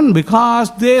happen? Because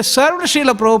they served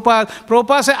Srila Prabhupada.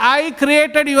 Prabhupada said, I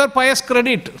created your pious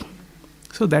credit.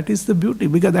 So that is the beauty,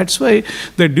 because that's why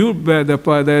the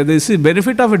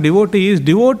benefit of a devotee is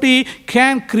devotee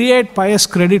can create pious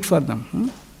credit for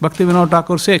them. Bhakti Vinod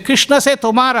Thakur says, Krishna se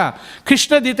tomara,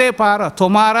 Krishna dite para,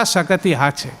 tomara sakati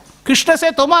hache. Krishna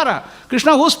se tomara.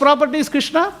 Krishna, whose property is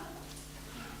Krishna?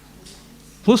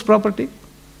 Whose property?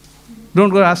 Don't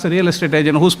go ask the real estate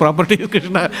agent whose property is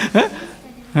Krishna.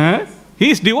 He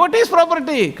is devotee's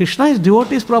property. Krishna is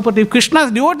devotee's property. If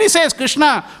Krishna's devotee says,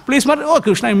 Krishna, please,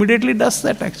 Krishna immediately does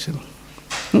that actually.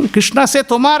 Krishna se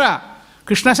tomara.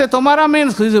 Krishna se tomara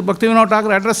means, Bhakti Vinod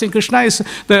Thakur addressing Krishna is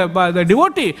the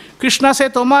devotee. Krishna se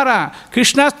tomara.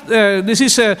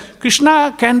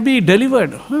 Krishna can be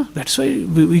delivered. That's why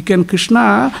we can,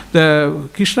 Krishna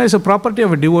is a property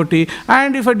of a devotee.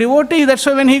 And if a devotee, that's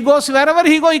why when he goes, wherever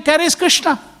he goes, he carries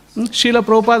Krishna. Srila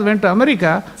Prabhupada went to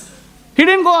America. He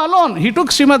didn't go alone. He took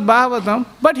Srimad Bhagavatam,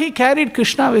 but he carried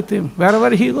Krishna with him. Wherever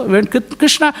he went,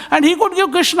 Krishna, and he could give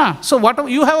Krishna. So whatever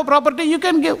you have a property, you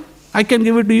can give. I can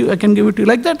give it to you, I can give it to you.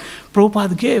 Like that,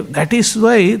 Prabhupada gave. That is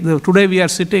why today we are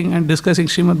sitting and discussing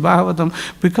Srimad Bhagavatam,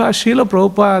 because Srila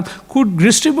Prabhupada could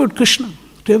distribute Krishna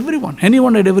to everyone,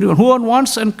 anyone and everyone. Who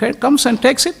wants and comes and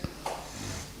takes it.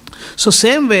 So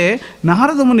same way,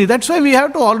 Narada Muni, that's why we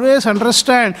have to always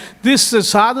understand this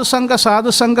sadhu sangha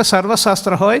sarva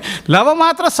sastra hoy, lava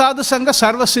matra sadhu sangha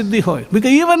sarva siddhi hoy. Because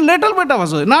even little bit of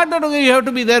us, not that you have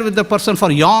to be there with the person for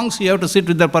yonks, you have to sit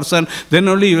with the person, then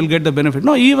only you will get the benefit.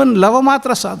 No, even lava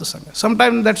matra sadhu sangha.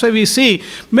 Sometimes that's why we see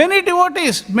many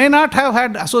devotees may not have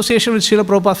had association with Srila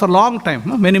Prabhupada for a long time.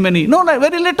 No,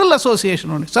 very little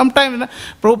association only. Sometimes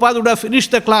Prabhupada would have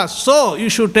finished the class, so you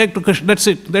should take to Krishna, that's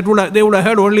it. They would have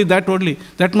heard only that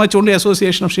much only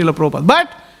association of Srila Prabhupada.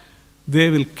 But they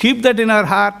will keep that in our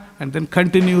heart and then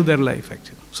continue their life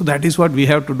actually. So that is what we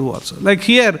have to do also. Like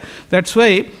here, that's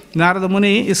why Narada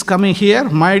Muni is coming here.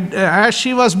 As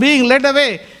she was being led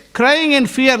away, crying in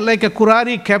fear like a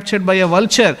kurari captured by a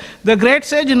vulture, the great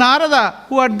sage Narada,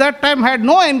 who at that time had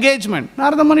no engagement,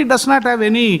 Narada Muni does not have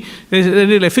any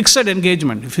fixed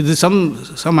engagement. If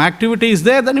some activity is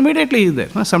there, then immediately he is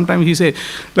there. Sometimes he says,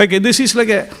 like this is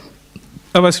like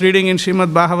I was reading in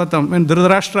Srimad Bhagavatam, when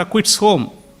Dhritarashtra quits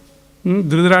home.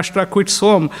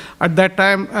 At that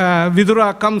time,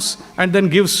 Vidura comes and then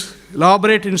gives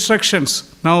elaborate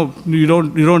instructions. Now, you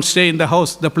don't stay in the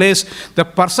house. The place, the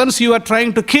persons you are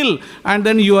trying to kill, and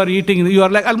then you are eating, you are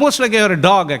like, almost like you are a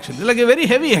dog actually. Like a very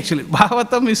heavy actually.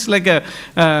 Bhagavatam is like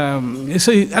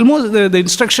almost the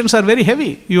instructions are very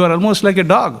heavy. You are almost like a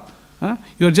dog.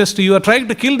 You are trying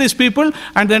to kill these people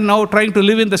and then now trying to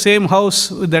live in the same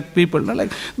house with that people.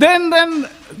 Like then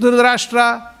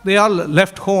Dhritarashtra, they all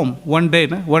left home one day,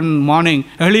 one morning,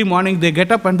 early morning they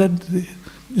get up and then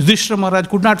Yudhishthira Maharaj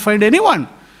could not find anyone.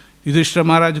 Yudhishthira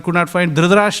Maharaj could not find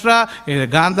Dhritarashtra,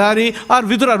 Gandhari or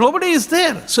Vidura. Nobody is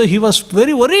there. So he was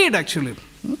very worried actually.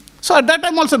 So at that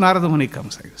time also Narada Muni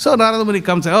comes. So Narada Muni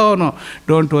comes, oh no,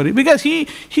 don't worry. Because he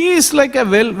is like a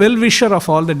well-wisher of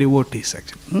all the devotees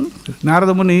actually.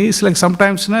 Narada Muni is like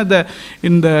sometimes in the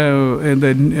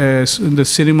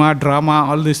cinema, drama,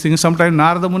 all these things, sometimes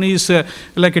Narada Muni is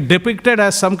like depicted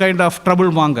as some kind of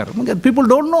troublemonger. People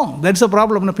don't know. That's the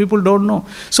problem. People don't know.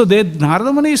 So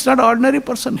Narada Muni is not an ordinary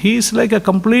person. He is like a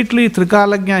completely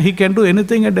Trikalagnya. He can do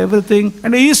anything and everything.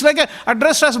 And he is like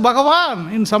addressed as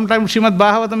Bhagavan. In sometimes Srimad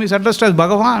Bhagavatam is addressed as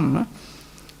Bhagavan.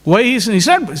 Why he's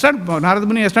not Narada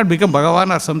Muni has not become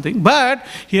Bhagavan or something, but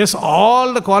he has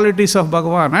all the qualities of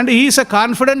Bhagavan, and he is a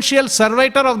confidential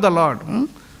servitor of the Lord.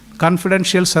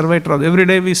 Confidential servitor. Every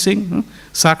day we sing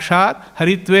Sakshat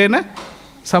Haritvena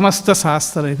Samasta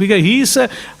Sastra, because he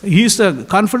is a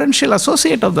confidential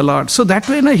associate of the Lord. So that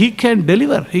way he can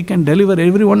deliver. He can deliver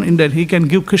everyone in that. He can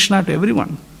give Krishna to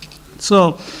everyone.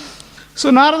 So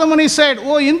Narada Muni said,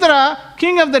 "O Indra,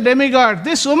 king of the demigod,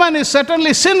 this woman is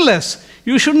certainly sinless.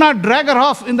 You should not drag her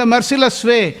off in the merciless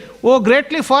way. O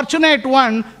greatly fortunate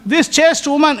one, this chaste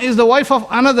woman is the wife of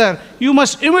another. You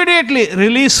must immediately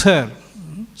release her.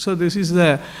 So this is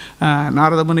the,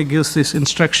 Narada Muni gives this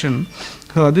instruction.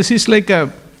 So this is like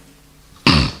a,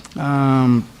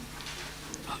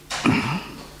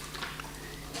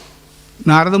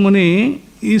 Narada Muni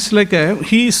is like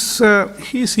he's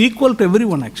equal to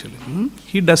everyone actually.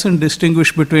 He doesn't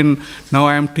distinguish between, now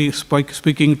I am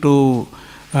speaking to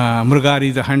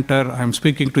Mrigari the hunter, I am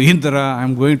speaking to Indra, I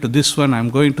am going to this one, I am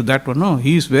going to that one. No,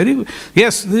 he is very,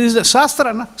 yes, this is the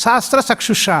Shastra, na? Shastra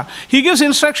Sakshusha. He gives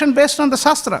instruction based on the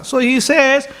Shastra. So he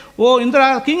says, oh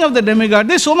Indra, king of the demigod,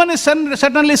 this woman is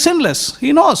certainly sinless.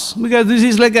 He knows, because this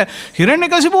is like a,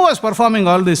 Hiranyakasipu was performing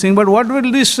all these things, but what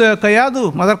will this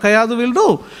Kayadu, Mother Kayadu will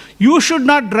do? You should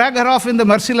not drag her off in the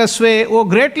merciless way. O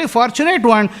greatly fortunate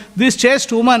one, this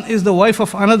chaste woman is the wife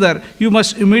of another. You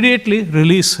must immediately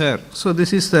release her. So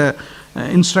this is the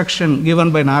instruction given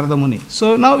by Narada Muni.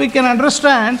 So now we can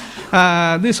understand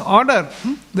this order,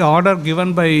 the order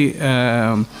given by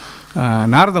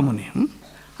Narada Muni.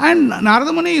 And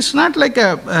Narada Muni is not like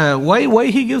a, why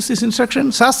he gives this instruction?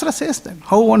 Shastra says that,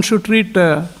 how one should treat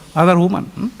other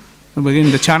woman. Again,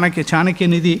 the Chanakya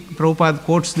Nidhi, Prabhupada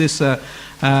quotes this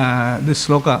this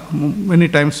sloka many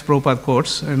times. Prabhupada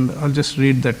quotes, and I'll just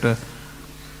read that.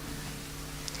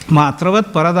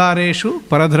 Matravat paradareshu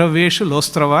paradraveshu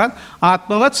lostravad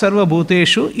atmavat sarva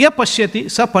bhuteshu ya pashyati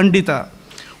sa pandita.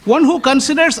 One who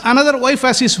considers another wife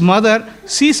as his mother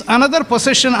sees another's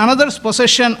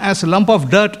possession as a lump of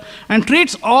dirt, and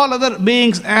treats all other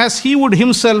beings as he would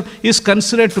himself is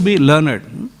considered to be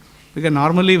learned. Because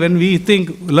normally when we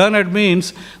think learned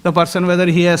means the person, whether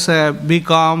he has a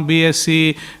BCom,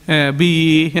 BSc,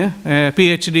 BE,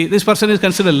 PhD, this person is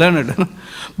considered learned.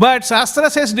 But Shastra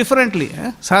says differently.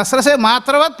 Shastra says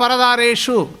matravat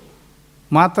paradareshu.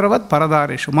 Matravat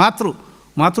paradareshu. Matru.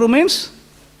 Matru means,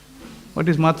 what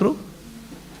is matru?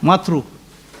 Matru.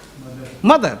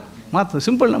 Mother. Matru.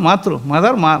 Simple. Matru.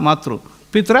 Mother, matru.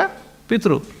 Pitra,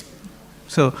 pitru.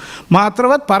 So,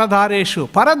 matravat paradhareshu.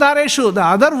 Paradhareshu, the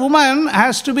other woman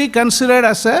has to be considered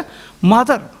as a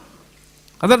mother,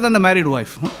 other than the married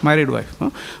wife. Matravat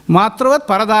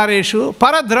paradhareshu.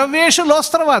 Paradraveshu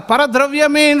lostravat. Paradravya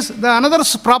means the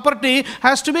another's property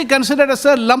has to be considered as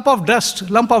a lump of dust,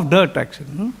 lump of dirt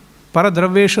actually.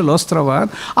 Paradraveshu lostravat.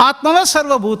 Atmava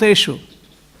sarva bhuteshu.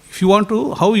 If you want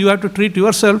to, how you have to treat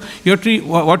yourself, you have to treat,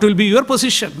 what will be your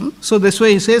position. So this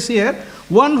way he says here,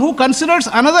 one who considers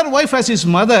another wife as his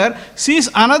mother sees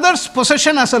another's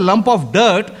possession as a lump of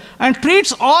dirt and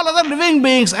treats all other living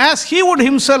beings as he would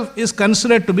himself is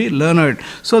considered to be learned.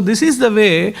 So this is the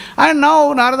way. And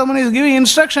now Narada Muni is giving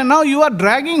instruction. Now you are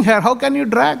dragging her. How can you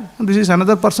drag? This is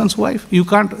another person's wife. You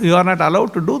are not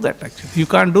allowed to do that actually. You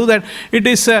can't do that. It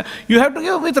is, you have to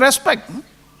give with respect.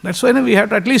 That's why we have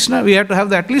to at least have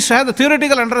the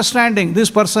theoretical understanding. This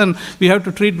person we have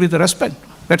to treat with respect.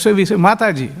 That's why we say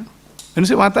Mataji. When you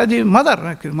say Mataji, mother,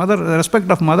 the respect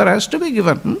of mother has to be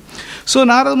given. So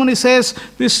Narada Muni says,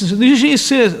 this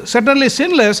is certainly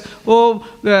sinless.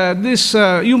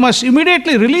 You must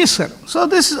immediately release her. So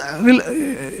this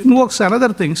invokes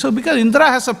another thing. So because Indra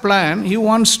has a plan, he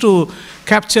wants to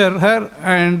capture her,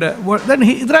 and then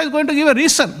Indra is going to give a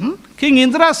reason. King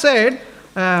Indra said,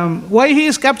 why he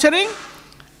is capturing?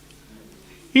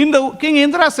 King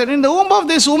Indra said, in the womb of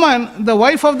this woman, the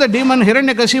wife of the demon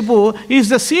Hiranyakasipu is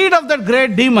the seed of that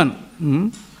great demon.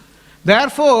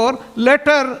 Therefore, let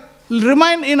her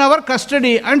remain in our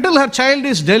custody until her child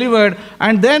is delivered,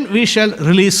 and then we shall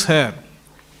release her.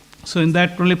 So in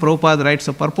that only Prabhupada writes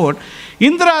a purport.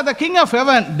 Indra, the king of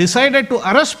heaven, decided to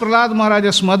arrest Prahlad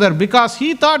Maharaja's mother because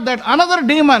he thought that another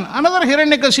demon, another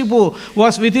Hiranyakasipu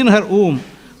was within her womb.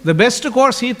 The best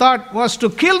course, he thought, was to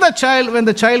kill the child when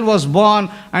the child was born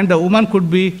and the woman could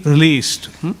be released.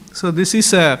 So this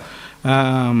is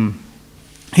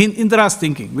Indra's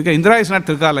thinking, because Indra is not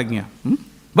Trikalagnya.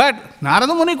 But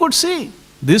Narada Muni could see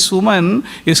this woman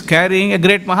is carrying a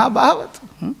great Mahabhavat.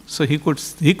 So he could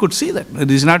see that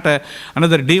this is not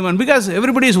another demon, because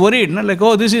everybody is worried, like,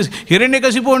 oh, this is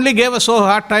Hiranyakasipu only gave us so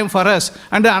hard time for us,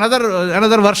 and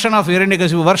another version of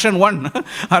Hiranyakasipu, version 1, or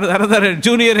another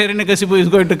junior Hiranyakasipu is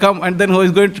going to come, and then who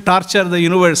is going to torture the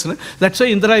universe. That's why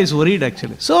Indra is worried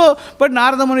actually. So, but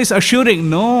Narada Muni is assuring,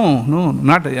 no,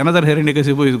 not another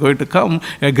Hiranyakasipu is going to come,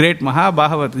 a great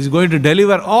Mahabhavat is going to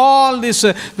deliver all this,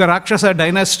 the Rakshasa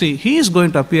dynasty. He is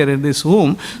going to appear in this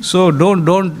womb. So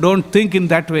don't think in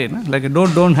that way, like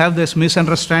don't have this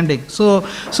misunderstanding. So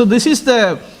this is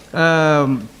the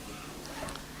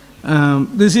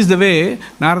way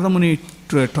Narada Muni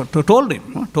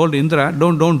told Indra,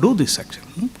 don't do this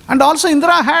actually. And also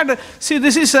Indra had, see, there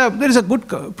is a good,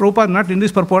 Prabhupada, not in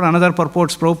this purport, another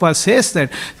purports, Prabhupada says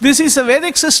that this is a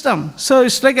Vedic system. So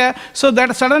it's like so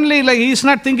that suddenly like he is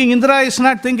not thinking, Indra is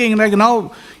not thinking like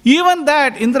now, even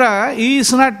that Indra, he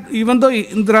is not, even though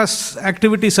Indra's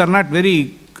activities are not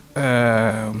very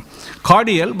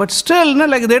cordial, but still,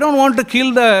 like they don't want to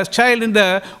kill the child in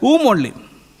the womb only.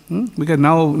 Because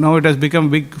now it has become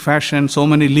big fashion, so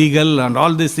many legal and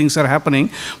all these things are happening.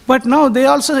 But now they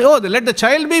also say, let the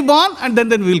child be born and then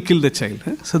we'll kill the child.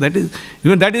 So that is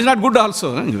not good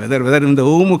also, whether in the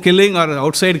womb killing or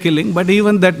outside killing. But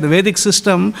even that the Vedic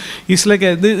system is like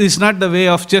it's not the way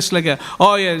of just like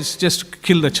it's just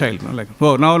kill the child. Like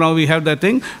now we have that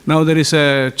thing. Now there is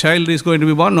a child is going to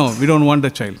be born. No, we don't want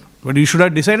the child. But you should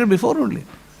have decided before only.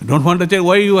 You don't want to check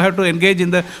why you have to engage in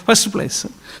the first place.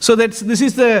 So this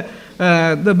is the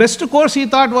best course he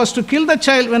thought was to kill the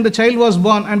child when the child was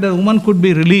born and the woman could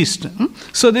be released.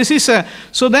 So this is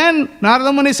so then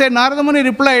Narada Muni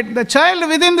replied, the child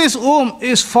within this womb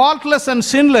is faultless and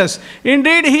sinless.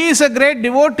 Indeed, he is a great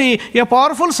devotee, a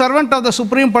powerful servant of the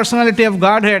Supreme Personality of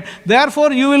Godhead.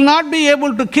 Therefore, you will not be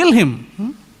able to kill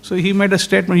him. So he made a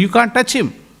statement, you can't touch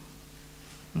him.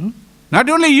 Not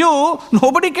only you,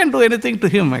 nobody can do anything to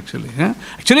him actually.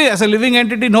 Actually, as a living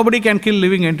entity, nobody can kill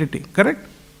living entity. Correct?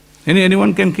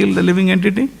 Anyone can kill the living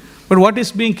entity? But what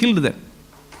is being killed then?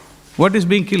 What is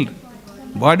being killed?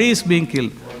 Body is being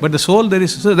killed. But the soul,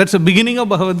 so that's the beginning of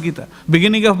Bhagavad Gita.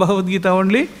 Beginning of Bhagavad Gita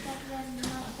only.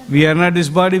 We are not this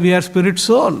body, we are spirit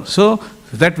soul. So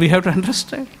that we have to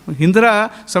understand.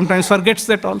 Indra sometimes forgets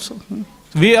that also.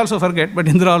 We also forget, but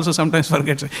Indra also sometimes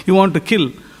forgets. You want to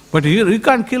kill. But you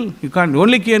can't kill. You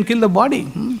only can kill the body.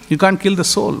 You can't kill the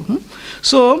soul.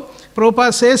 So,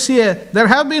 Prabhupada says here, there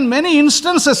have been many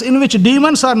instances in which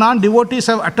demons or non-devotees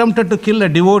have attempted to kill a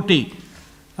devotee.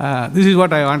 This is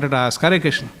what I wanted to ask. Hare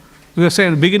Krishna. We were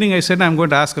saying, in the beginning I said I'm going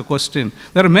to ask a question.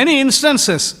 There are many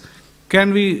instances.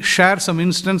 Can we share some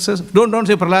instances? Don't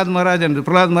say Prahlad Maharaj and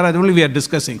Prahlad Maharaj only we are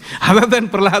discussing. Other than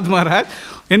Prahlad Maharaj,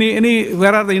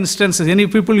 where are the instances? Any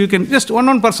people you can, just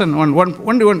one person,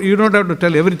 one, you don't have to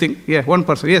tell everything. Yeah, one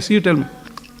person. Yes, you tell me.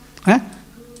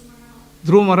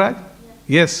 Dhruva Maharaj?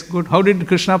 Yes, good. How did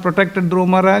Krishna protect Dhruva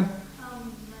Maharaj?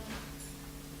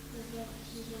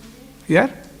 Yeah?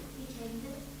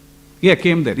 Yeah,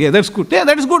 came there. Yeah, that's good. Yeah,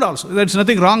 that is good also. There's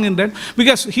nothing wrong in that.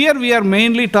 Because here we are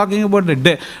mainly talking about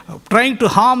trying to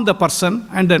harm the person.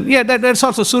 And then, that's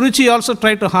also, Suruchi also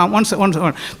tried to harm.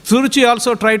 Suruchi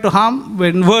also tried to harm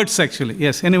in words actually.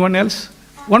 Yes, anyone else?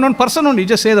 One person only,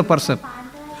 just say the person.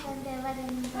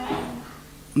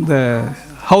 The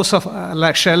house of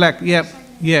Shalak.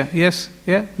 Yes.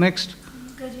 Next.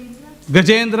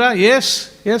 Gajendra, yes.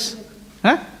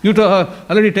 You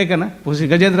already taken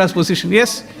Gajendra's position.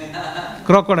 Yes.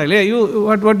 Crocodile. Yeah, who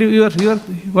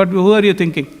are you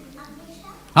thinking?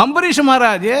 Ambarish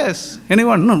Maharaj. Yes.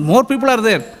 Anyone? No. More people are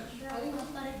there.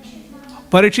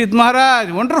 Parikshit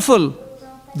Maharaj. Wonderful.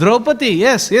 Draupadi.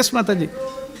 Yes, Mataji.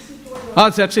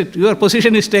 That's it. Your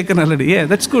position is taken already. Yeah,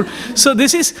 that's good. So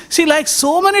this is, like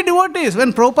so many devotees,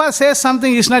 when Prabhupada says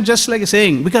something, it's not just like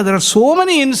saying, because there are so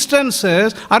many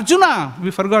instances. Arjuna,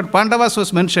 we forgot, Pandavas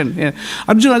was mentioned. Yeah.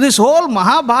 Arjuna, this whole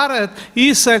Mahabharata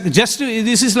is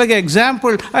this is like an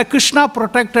example. Krishna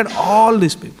protected all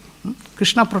these people.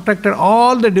 Krishna protected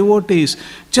all the devotees.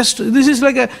 This is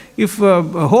like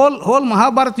whole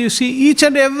Mahabharata, you see, each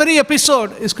and every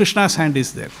episode is Krishna's hand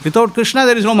is there. Without Krishna,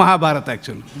 there is no Mahabharata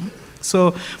actually.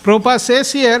 So, Prabhupada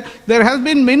says here, there have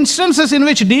been instances in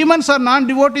which demons or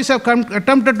non-devotees have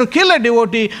attempted to kill a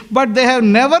devotee, but they have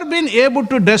never been able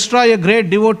to destroy a great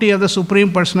devotee of the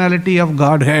Supreme Personality of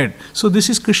Godhead. So, this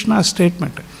is Krishna's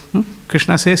statement.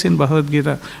 Krishna says in Bhagavad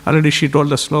Gita, already she told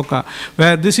the sloka,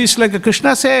 where this is like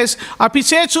Krishna says,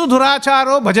 Apichechu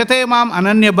dhuracharo bhajate mam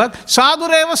ananya bhak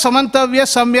sadhureva samantavya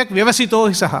samyak vyavasito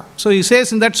hisaha. So, he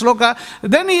says in that sloka,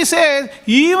 then he says,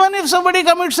 even if somebody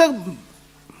commits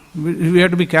we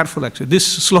have to be careful actually.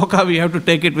 This sloka we have to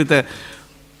take it with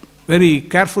very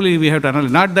carefully we have to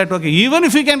analyze. Not that, even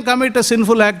if you can commit a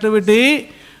sinful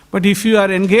activity, but if you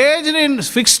are engaged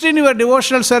fixed in your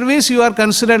devotional service, you are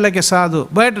considered like a sadhu.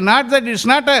 But not that it's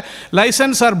not a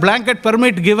license or blanket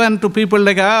permit given to people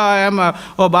like,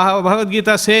 Bhagavad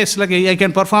Gita says, like I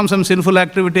can perform some sinful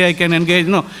activity, I can engage.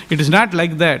 No, it is not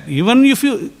like that. Even if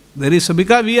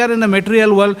because we are in the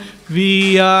material world,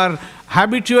 we are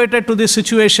habituated to this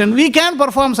situation, we can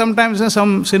perform sometimes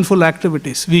some sinful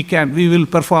activities. We will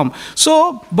perform.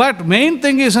 So, but main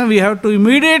thing is we have to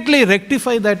immediately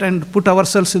rectify that and put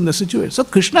ourselves in the situation. So,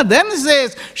 Krishna then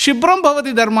says, Shibram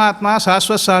bhavati dharmatma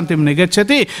sasvasantim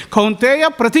nigacchati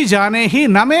kaunteya prati janehi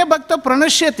name bhakta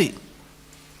pranashyati.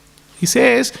 He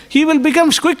says he will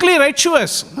become quickly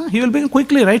righteous. He will become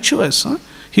quickly righteous.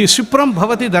 He is Shipram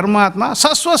Bhavati Dharmatma,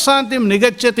 Saswa Santim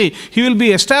Nigachyati. He will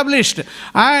be established.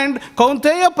 And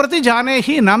Kaunteya Prati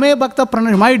Janehi Name Bhakta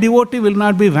Pranash. My devotee will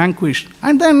not be vanquished.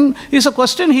 And then is a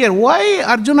question here. Why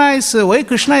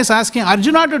Krishna is asking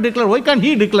Arjuna to declare? Why can't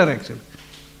he declare actually?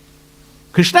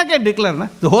 Krishna can declare. Na?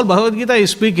 The whole Bhagavad Gita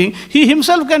is speaking. He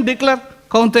himself can declare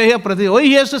Kaunteya Prati. Why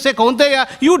he has to say Kaunteya,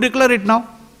 you declare it now?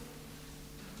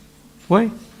 Why?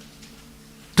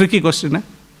 Tricky question, eh?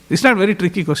 It's not very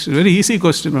tricky question, very easy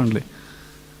question only.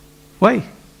 Why?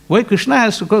 Why Krishna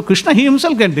has to go? Krishna, he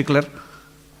himself can declare.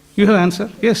 You have answer?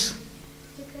 Yes.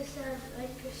 Because when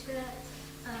Krishna,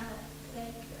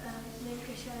 when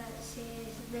Krishna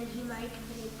says, then he might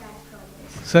break that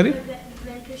promise. Sorry?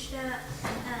 When Krishna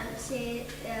says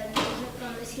gives a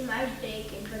promise, he might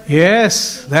break it. But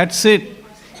Yes, that's it.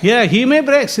 Yeah, he may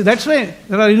break. See, that's why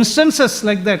there are instances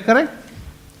like that, correct?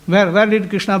 Where did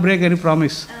Krishna break any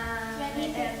promise?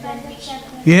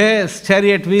 Yes,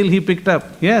 chariot wheel he picked up.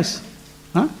 Yes.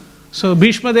 Huh? So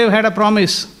Bhishma Dev had a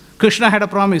promise. Krishna had a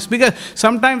promise. Because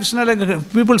sometimes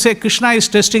people say Krishna is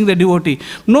testing the devotee.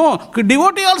 No,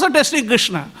 devotee also testing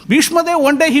Krishna. Bhishma Dev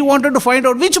one day he wanted to find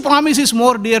out which promise is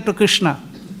more dear to Krishna.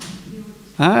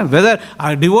 Whether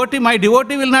my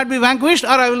devotee will not be vanquished or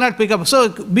I will not pick up. So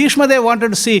Bhishma Dev wanted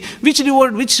to see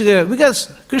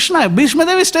because Bhishma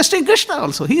Dev is testing Krishna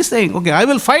also. He is saying, okay, I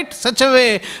will fight such a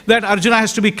way that Arjuna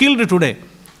has to be killed today.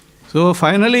 So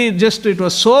finally, it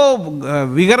was so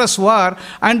vigorous war,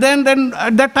 and then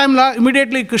at that time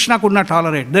immediately Krishna could not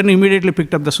tolerate. Then immediately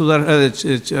picked up the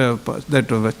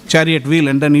that chariot wheel,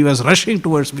 and then he was rushing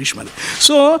towards Bhishma.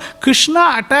 So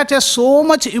Krishna attaches so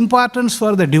much importance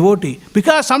for the devotee,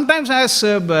 because sometimes, as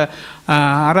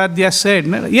Aradhya said,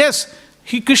 yes,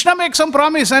 Krishna makes some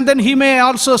promise, and then he may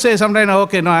also say sometimes,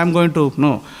 okay, no, I am going to,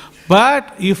 no.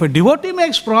 But if a devotee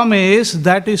makes promise,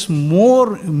 that is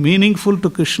more meaningful to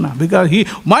Krishna, because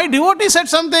my devotee said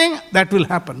something, that will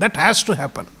happen. That has to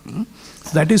happen.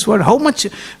 That is what, how much,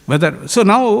 whether, so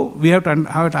now we have to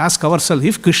ask ourselves,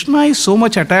 if Krishna is so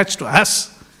much attached to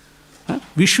us,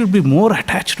 we should be more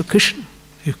attached to Krishna.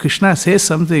 If Krishna says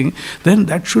something, then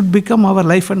that should become our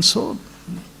life and soul.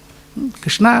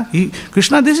 Krishna,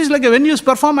 this is like when you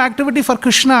perform activity for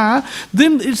Krishna,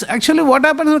 then it's actually what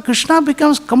happens, Krishna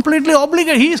becomes completely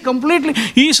obligated.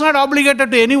 He is not obligated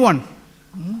to anyone.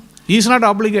 He is not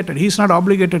obligated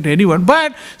to anyone.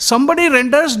 But somebody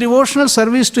renders devotional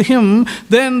service to him,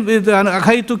 then with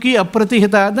Akhaituki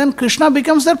Apratihita, then Krishna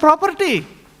becomes their property.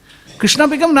 Krishna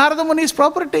becomes Narada Muni's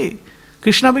property.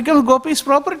 Krishna becomes Gopi's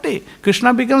property.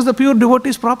 Krishna becomes the pure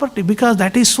devotee's property, because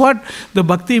that is what the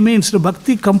bhakti means. The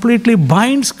bhakti completely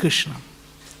binds Krishna.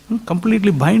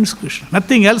 Completely binds Krishna.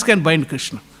 Nothing else can bind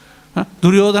Krishna.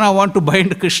 Duryodhana want to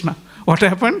bind Krishna. What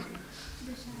happened?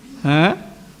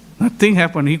 Nothing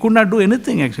happened. He could not do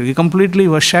anything actually. He completely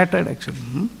was shattered actually.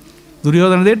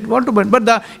 Duryodhana did want to bind. But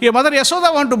Mother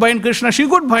Yasoda want to bind Krishna. She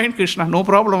could bind Krishna. No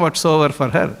problem whatsoever for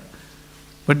her.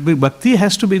 But bhakti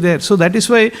has to be there. So that is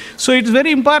why, so it's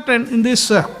very important in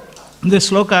this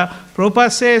sloka.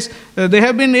 Prabhupada says, they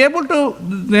have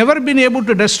never been able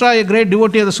to destroy a great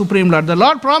devotee of the Supreme Lord. The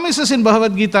Lord promises in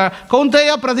Bhagavad Gita,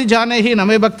 Kaunteya Prati Janehi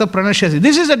Name Bhakta Pranashyasi.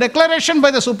 This is a declaration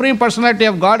by the Supreme Personality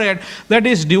of Godhead that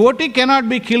his devotee cannot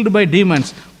be killed by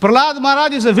demons. Prahlad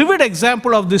Maharaj is a vivid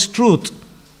example of this truth.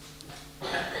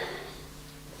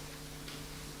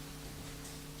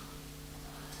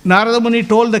 Narada Muni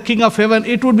told the king of heaven,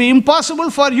 it would be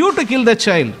impossible for you to kill the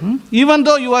child, even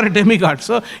though you are a demigod.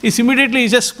 So it's immediately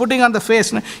just putting on the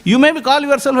face. You may call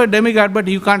yourself a demigod, but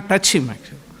you can't touch him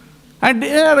actually. And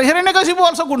Hiranyakasipu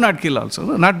also could not kill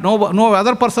also. No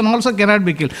other person also cannot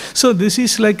be killed. So this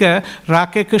is like a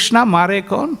Rake Krishna, Mare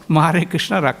Kaun, Mare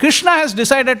Krishna, Rake. Krishna has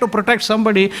decided to protect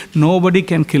somebody, nobody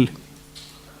can kill.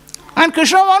 And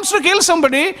Krishna wants to kill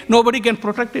somebody, nobody can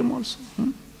protect him also.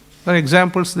 There are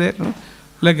examples there.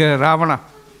 Like Ravana.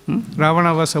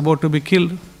 Ravana was about to be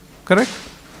killed. Correct?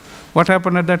 What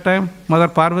happened at that time? Mother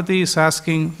Parvati is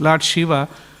asking Lord Shiva,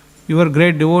 your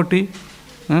great devotee,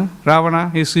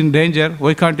 Ravana is in danger.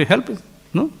 Why can't you help him?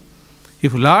 No?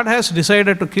 If Lord has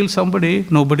decided to kill somebody,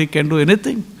 nobody can do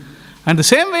anything. And the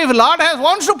same way, if Lord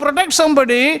wants to protect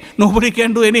somebody, nobody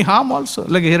can do any harm also.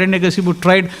 Like Hiranyakasipu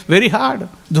tried very hard.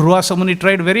 Durvasa Muni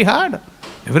tried very hard.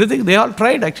 Everything, they all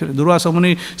tried actually. Durvasa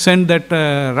Muni sent that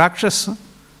Rakshas.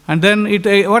 And then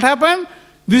what happened?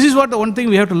 This is what the one thing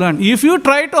we have to learn. If you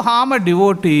try to harm a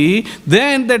devotee,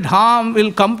 then that harm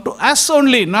will come to us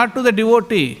only, not to the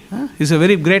devotee. It's a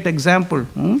very great example.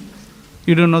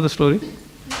 You don't know the story?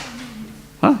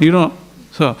 You know.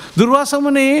 So, Durvasa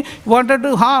Muni wanted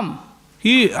to harm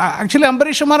Actually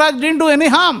Ambarish Maharaj didn't do any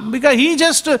harm because he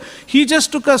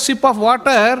just took a sip of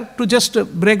water to just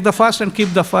break the fast and keep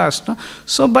the fast.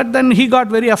 So, but then he got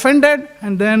very offended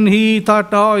and then he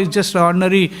thought, oh, he's just an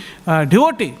ordinary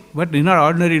devotee. But he's not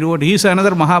ordinary devotee, he's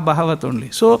another Mahabhavat only.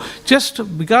 So,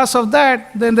 just because of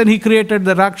that, then he created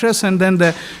the Rakshas and then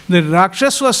the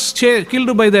Rakshas was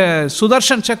killed by the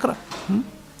Sudarshan Chakra.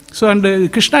 So, and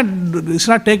Krishna is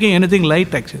not taking anything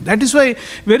light actually. That is why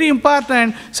very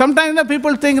important. Sometimes the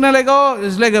people think like, oh,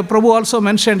 it's like Prabhu also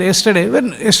mentioned yesterday.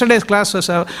 When yesterday's class was,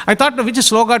 I thought which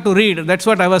sloka to read. That's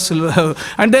what I was,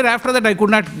 and then after that I could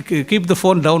not keep the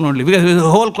phone down only because the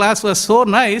whole class was so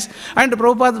nice. And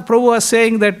Prabhu was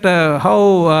saying that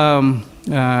how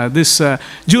this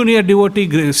junior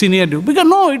devotee, senior devotee. Because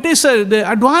no, it is the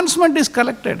advancement is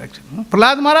collected actually.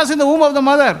 Prahlad Maharaj is in the womb of the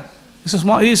mother. He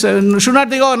should not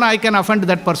think, oh, no, I can offend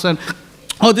that person.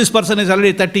 Oh, this person is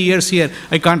already 30 years here.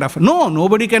 I can't offend. No,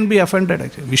 nobody can be offended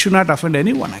actually. We should not offend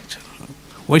anyone actually.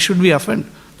 Why should we offend?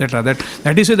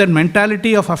 That is why that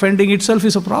mentality of offending itself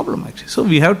is a problem actually. So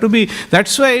we have to be,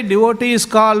 that's why devotee is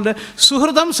called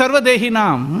Suhridam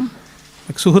Sarvadehinam.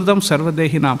 Suhridam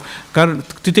Sarvadehinam.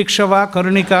 Titikshava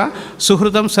Karunika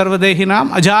Suhridam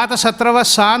Sarvadehinam Ajata Satrava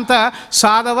Santa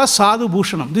Sadhava Sadhu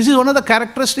Bhushanam. This is one of the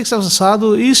characteristics of the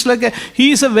sadhu.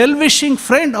 He is a well-wishing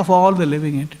friend of all the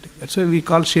living entities. That's why we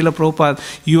call Srila Prabhupada,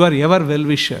 you are ever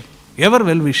well-wisher. Ever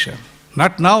well-wisher.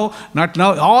 Not now,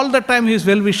 all the time he is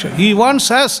well-wisher. He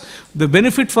wants us, the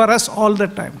benefit for us all the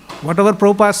time. Whatever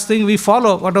Prabhupada's thing we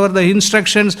follow, whatever the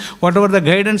instructions, whatever the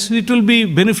guidance, it will be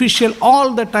beneficial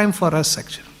all the time for us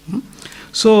actually.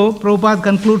 So Prabhupada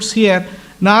concludes here,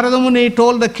 Narada Muni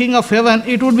told the king of heaven,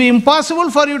 it would be impossible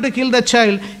for you to kill the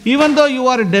child even though you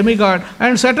are a demigod,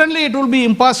 and certainly it will be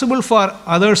impossible for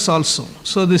others also.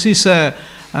 So this is the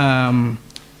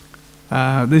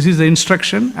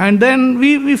instruction. And then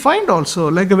we find also,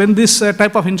 like when this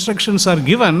type of instructions are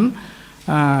given,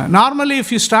 normally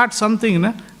if you start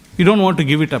something, you don't want to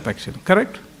give it up actually,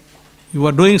 correct? You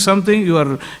are doing something, you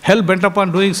are hell-bent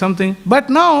upon doing something, but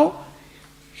now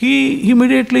he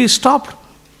immediately stopped.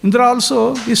 Indra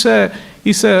also the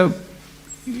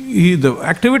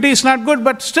activity is not good,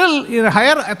 but still a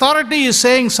higher authority is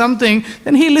saying something,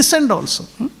 then he listened also.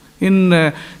 In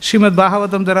Srimad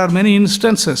Bhagavatam, there are many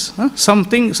instances.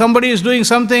 Somebody is doing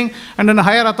something, and then a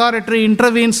higher authority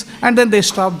intervenes, and then they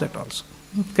stop that also.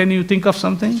 Can you think of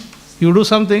something? You do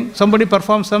something, somebody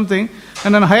performs something,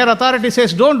 and then a higher authority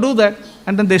says, don't do that,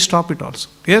 and then they stop it also.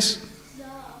 Yes? Doing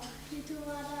the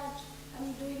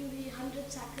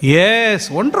 100 sacrifices. Yes,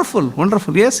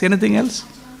 wonderful. Yes, anything else?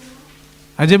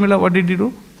 Ajamila, what did you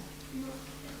do?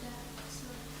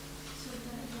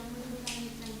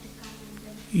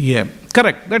 Yeah,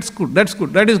 correct. That's good.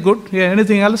 That is good. Yeah,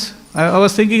 anything else? I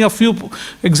was thinking of few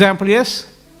example. Yes?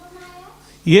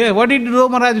 Yeah, what did Dhruva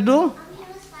Maharaj do?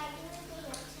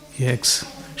 Yes.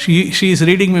 She is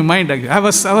reading my mind. I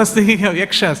was thinking of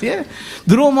Yakshas. Yeah.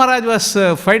 Dhruva Maharaj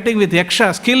was fighting with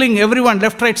Yakshas, killing everyone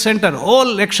left, right, center, all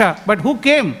Yaksha. But who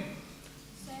came?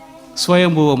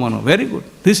 Swayambhuva Manu. Very good.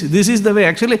 This is the way.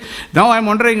 Actually, now I am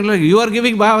wondering, like, you are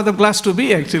giving Bhagavatam class to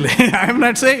me actually. I am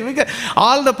not saying, because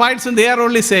all the points they are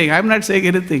only saying. I am not saying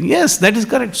anything. Yes, that is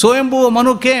correct. Swayambhuva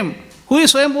Manu came. Who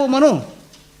is Swayambhuva Manu?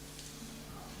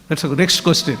 That's the next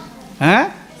question.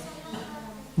 Huh?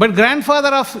 But grandfather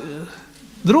of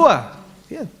Dhruva.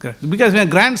 Yeah, correct. Because when a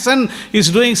grandson is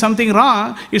doing something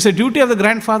wrong, it's a duty of the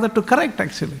grandfather to correct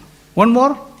actually. One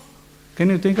more? Can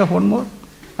you think of one more?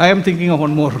 I am thinking of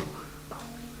one more.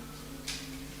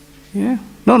 Yeah,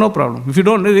 no problem. If you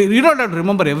don't have to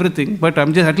remember everything, but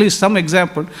I'm just at least some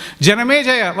example.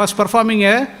 Janamejaya was performing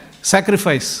a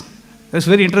sacrifice. That's a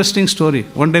very interesting story.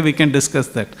 One day we can discuss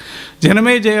that.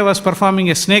 Janamejaya was performing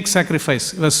a snake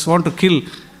sacrifice. He was want to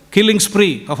killing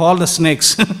spree of all the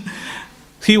snakes.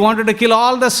 He wanted to kill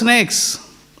all the snakes.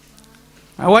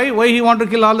 Why he wanted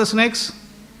to kill all the snakes?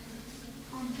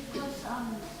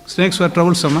 Snakes were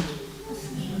troublesome. Huh?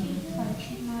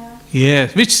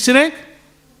 Yes. Which snake?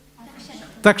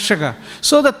 Takshaka.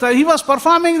 So he was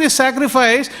performing this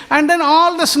sacrifice, and then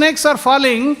all the snakes are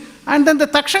falling, and then the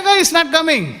Takshaka is not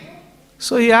coming.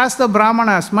 So he asked the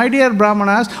Brahmanas, my dear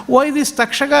Brahmanas, why this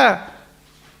Takshaka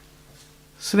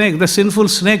snake, the sinful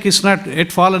snake, is not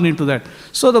yet fallen into that?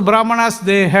 So the Brahmanas,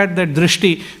 they had that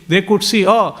drishti. They could see,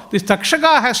 oh, this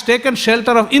Takshaka has taken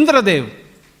shelter of Indradev.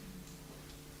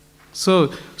 So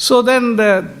then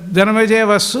the Janamejaya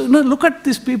was, look at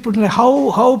these people,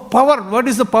 how power, what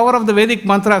is the power of the Vedic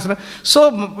mantras? So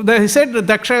he said,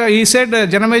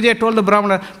 Janamejaya told the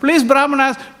Brahmana, please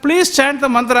Brahmanas, please chant the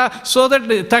mantra so that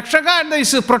the Takshaka and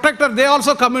his protector, they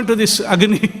also come into this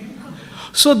Agni.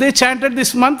 So they chanted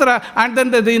this mantra, and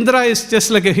then the Indra is just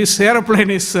like his aeroplane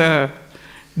is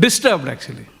disturbed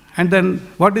actually. And then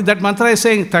what is that mantra is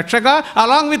saying? Takshaka,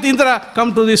 along with Indra,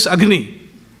 come to this Agni,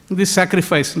 this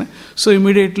sacrifice. No? So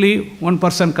immediately one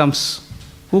person comes.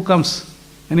 Who comes?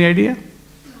 Any idea?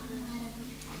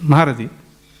 Maharadi.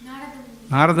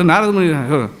 Narada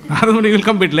Muni will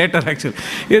come a bit later actually.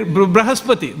 Here,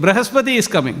 Brahaspati is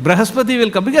coming. Brahaspati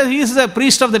will come because he is the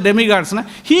priest of the demigods. Na?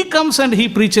 He comes and he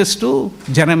preaches to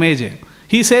Janamejaya.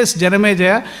 He says,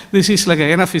 Janamejaya, this is like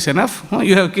enough is enough.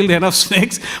 You have killed enough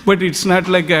snakes, but it's not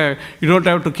like you don't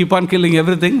have to keep on killing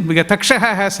everything because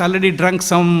Takshaka has already drunk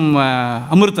some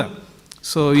amrita.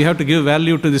 So you have to give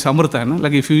value to this amrita. No?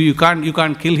 Like if you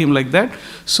can't kill him like that.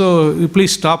 So you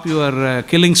please stop your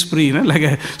killing spree. No?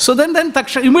 So then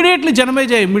Takshaka, immediately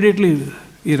Janamejaya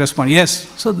he responds, yes.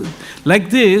 So like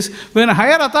this, when a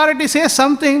higher authority says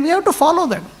something, we have to follow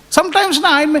that. Sometimes,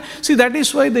 that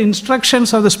is why the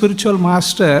instructions of the spiritual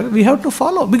master, we have to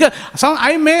follow. Because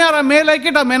I may like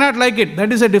it or may not like it.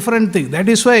 That is a different thing. That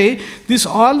is why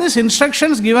all these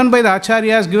instructions given by the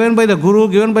acharyas, given by the guru,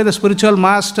 given by the spiritual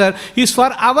master, is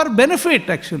for our benefit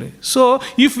actually. So,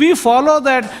 if we follow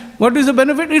that, what is the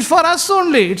benefit? It's for us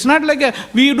only. It's not like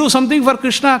we do something for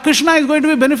Krishna. Krishna is going to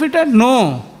be benefited?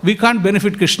 No. We can't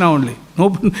benefit Krishna only. No,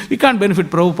 we can't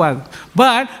benefit Prabhupada.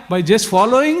 But by just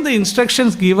following the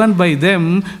instructions given by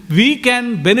them, we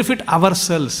can benefit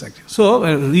ourselves. Actually. So,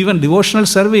 even devotional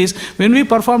service, when we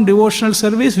perform devotional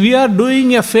service, we are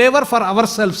doing a favor for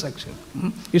ourselves actually.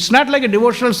 It's not like a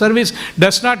devotional service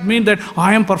does not mean that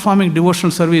I am performing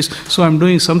devotional service, so I am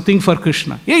doing something for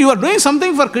Krishna. Yeah, you are doing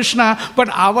something for Krishna, but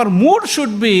our mood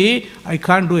should be, I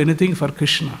can't do anything for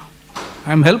Krishna.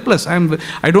 I am helpless.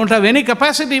 I don't have any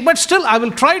capacity, but still I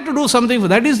will try to do something.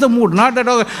 That is the mood. Not that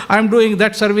I am doing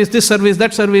that service, this service,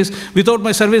 that service. Without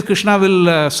my service, Krishna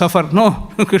will suffer.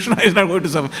 No, Krishna is not going to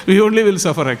suffer. We only will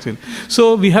suffer actually.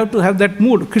 So we have to have that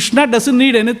mood. Krishna doesn't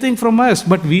need anything from us,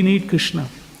 but we need Krishna.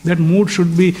 That mood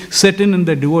should be set in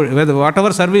the devotee.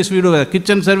 Whatever service we do, whether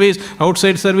kitchen service,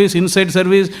 outside service, inside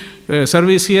service,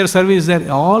 service here, service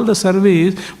there, all the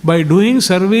service, by doing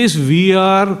service, we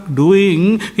are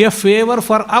doing a favor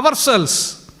for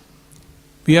ourselves.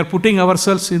 We are putting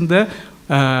ourselves in the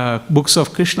books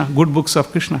of Krishna, good books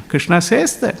of Krishna. Krishna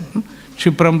says that.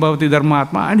 Shipram Bhavati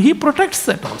Dharmatma, and he protects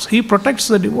that also. He protects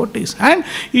the devotees. And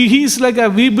he is like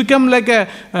we become like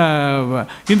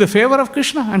in the favor of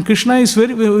Krishna. And Krishna is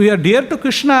we are dear to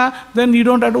Krishna, then you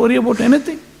don't have to worry about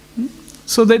anything.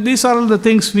 So that these are all the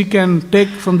things we can take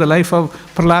from the life of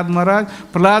Prahlad Maharaj.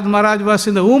 Prahlad Maharaj was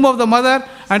in the womb of the mother,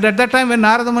 and at that time when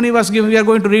Narada Muni was given, we are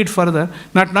going to read further.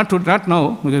 Not now,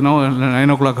 because now 9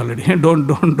 o'clock already.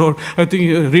 Don't. I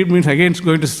think read means again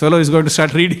fellow is going to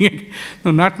start reading it.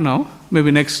 No, not now. Maybe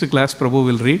next class Prabhu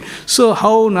will read. So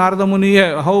how Narada Muni,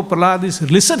 how Prahlad is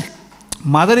listening.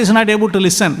 Mother is not able to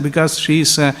listen because she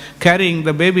is carrying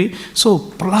the baby. So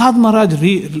Prahlad Maharaj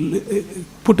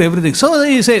put everything. So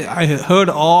he said, I heard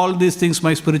all these things,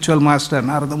 my spiritual master,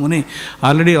 Narada Muni,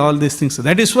 already all these things.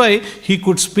 That is why he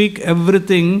could speak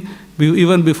everything,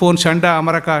 even before Chanda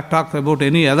Amaraka talked about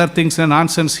any other things and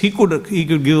nonsense, he could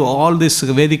give all these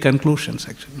Vedic conclusions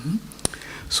actually.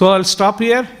 So I'll stop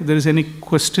here. If there is any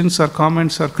questions or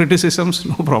comments or criticisms,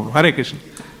 no problem. Hare Krishna.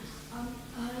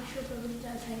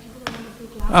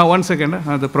 One second.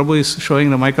 The Prabhu is showing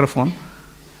the microphone.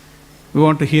 We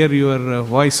want to hear your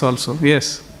voice also.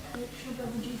 Yes. Hare Krishna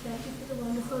Prabhuji, thank you for the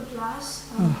wonderful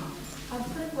class.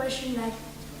 I've got a question like...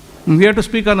 We have to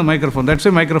speak on the microphone. That's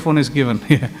why microphone is given.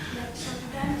 Yeah. Like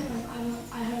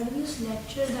sometimes I heard in this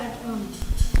lecture that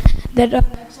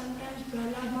sometimes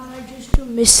Prahlad Maharaj used to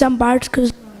miss some parts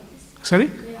because... Sorry?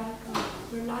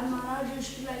 Prahlad Maharaj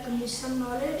used to miss some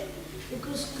knowledge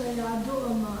because Prahlad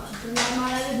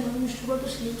Maharaj used to go to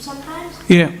sleep sometimes.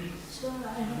 Yeah. So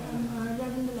I heard that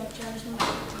in the lecture.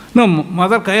 No,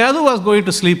 Mother Kayadu was going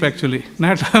to sleep actually,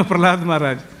 not Prahlad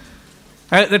Maharaj.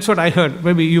 That's what I heard.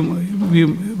 Maybe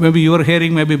your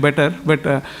hearing may be better.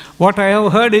 But what I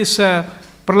have heard is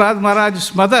Prahlad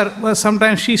Maharaj's mother was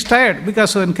sometimes she's tired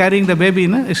because when carrying the baby,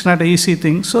 it's not an easy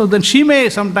thing. So then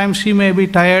sometimes she may be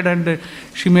tired and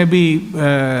she may be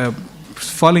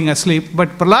falling asleep. But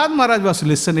Prahlad Maharaj was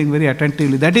listening very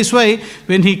attentively. That is why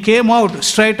when he came out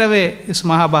straight away, it's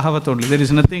Mahabhagavat only. There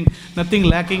is nothing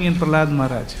lacking in Prahlad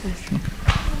Maharaj.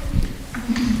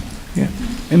 Yeah.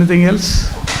 Anything else?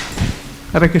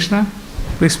 Hare Krishna,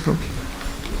 please Prabhu.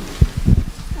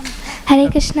 Hare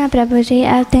Krishna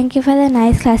Prabhuji, thank you for the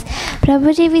nice class.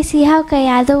 Prabhuji, we see how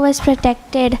Kayadu was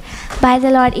protected by the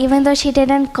Lord even though she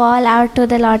didn't call out to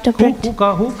the Lord to protect.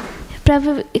 Who?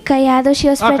 Prabhu, Kayadu, she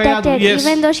was protected Kayadu, yes.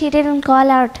 even though she didn't call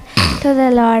out to the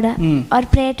Lord or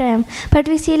pray to Him. But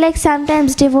we see like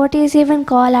sometimes devotees even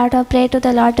call out or pray to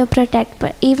the Lord to protect,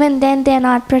 but even then they are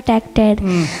not protected.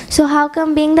 So how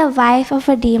come being the wife of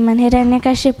a demon,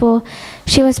 Hiranyakashipu,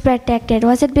 she was protected?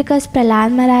 Was it because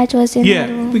Prahlad Maharaj was in her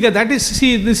womb? Because that is,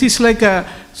 see, this is like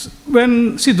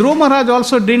when, see, Dhruva Maharaj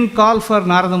also didn't call for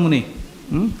Narada Muni,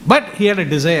 but he had a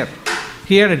desire.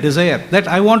 He had a desire that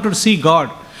I want to see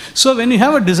God. So when you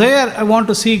have a desire, I want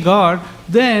to see God,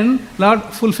 then Lord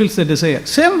fulfills the desire.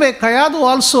 Same way, Kayadu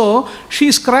also, she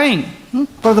is crying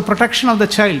for the protection of the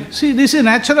child. See, this is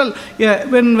natural. Yeah,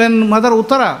 when Mother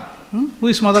Uttara, who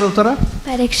is Mother Uttara?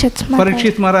 Parikshit's mother.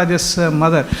 Parikshit Maharaj's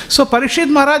mother. So Parikshit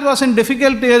Maharaj was in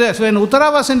difficulty. So when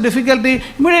Uttara was in difficulty,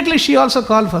 immediately she also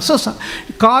called for. So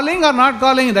calling or not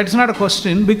calling, that is not a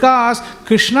question, because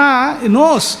Krishna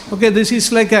knows. Okay, this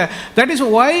is like a, that is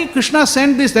why Krishna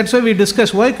sent this. That's why we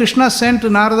discussed why Krishna sent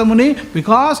Narada Muni,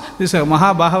 because this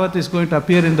Mahabhagavat is going to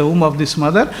appear in the womb of this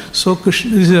mother. So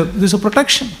Krishna, this is a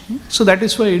protection. So that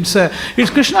is why it's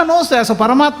Krishna knows that as a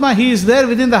Paramatma, he is there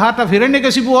within the heart of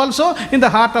Hiranyakasipu also, in the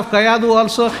heart of Kayadu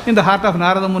also, in the heart of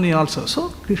Narada Muni also. So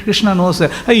Krishna knows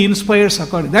that. He inspires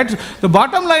accordingly. That's the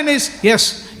bottom line is,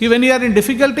 yes, when you are in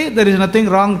difficulty, there is nothing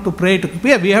wrong to pray to.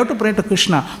 Yeah, we have to pray to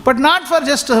Krishna, but not for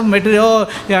just material.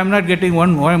 Oh, yeah, I'm not getting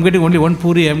one. I'm getting only one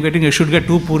puri. I should get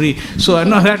two puri. So I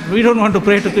know that we don't want to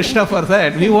pray to Krishna for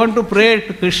that. We want to pray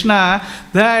to Krishna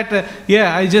that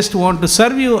yeah, I just want to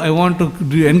serve you. I want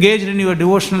to engage in your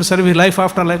devotional service, life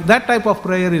after life. That type of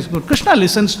prayer is good. Krishna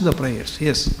listens to the prayers.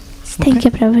 Yes. Thank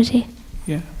you, Prabhuji.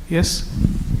 Yeah. Yes.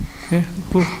 Yeah.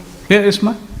 Who? Yeah, yes,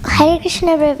 ma. Hare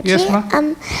Krishna Prabhuji. Yes, ma.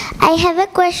 I have a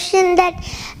question that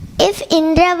if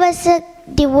Indra was a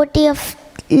devotee of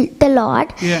the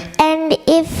Lord, and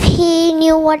if he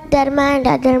knew what dharma and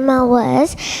adharma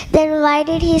was, then why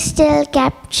did he still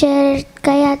capture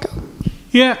Kayadu?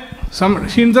 Yeah.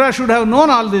 Indra should have known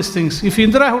all these things. If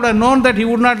Indra would have known that, he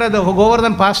would not have, the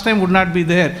Govardhan pastime would not be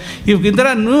there. If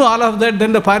Indra knew all of that,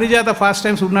 then the Parijata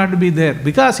pastimes would not be there.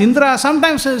 Because Indra,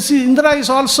 sometimes, see, Indra is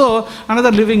also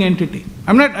another living entity.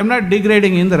 I'm not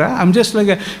degrading Indra. I'm just like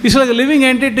it's like a living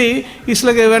entity. It's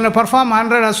like when I perform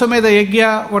 100 Aswamedha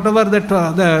Yajna,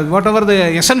 whatever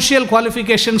the essential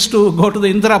qualifications to go to the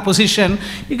Indra position,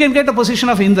 you can get a position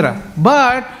of Indra.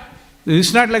 But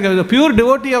it's not like the pure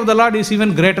devotee of the Lord is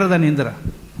even greater than Indra.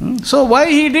 So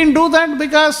why he didn't do that?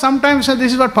 Because sometimes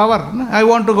this is what power. I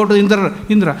want to go to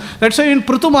Indra. That's why when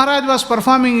Prithu Maharaj was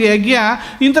performing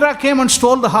Yajna, Indra came and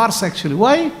stole the horse actually.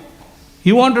 Why?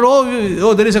 He wanted,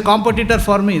 oh, there is a competitor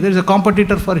for me. There is a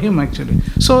competitor for him actually.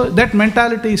 So that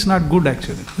mentality is not good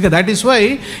actually. Because that is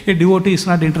why a devotee is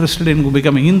not interested in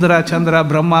becoming Indra, Chandra,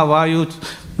 Brahma,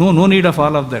 Vayu. No need of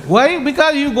all of that. Why?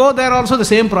 Because you go there also, the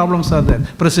same problems are there.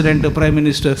 President, Prime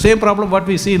Minister, same problem what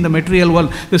we see in the material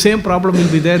world, the same problem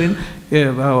will be there in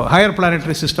higher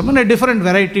planetary system, and a different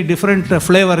variety, different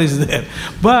flavor is there.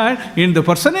 But in the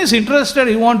person is interested,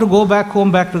 he want to go back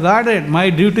home, back to Godhead.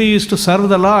 My duty is to serve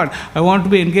the Lord. I want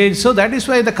to be engaged. So that is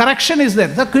why the correction is there.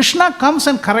 The Krishna comes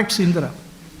and corrects Indra.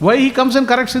 Why he comes and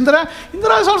corrects Indra?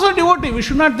 Indra is also a devotee. We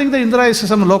should not think that Indra is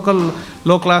some local,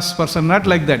 low-class person, not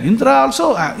like that. Indra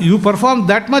also, you perform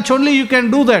that much only, you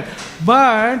can do that.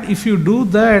 But if you do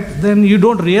that, then you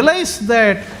don't realize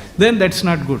that, then that's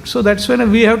not good. So that's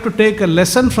when we have to take a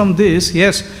lesson from this.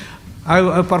 Yes,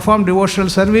 I perform devotional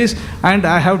service and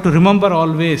I have to remember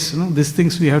always. These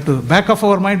things we have to, back of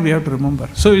our mind we have to remember.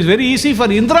 So it's very easy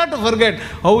for Indra to forget.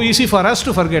 How easy for us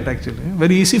to forget actually.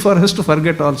 Very easy for us to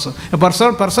forget also. A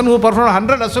person who performs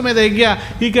 100 Aswamedha Yajna,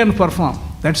 he can perform.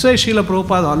 That's why Srila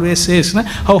Prabhupada always says,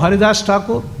 how Haridas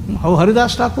Thakur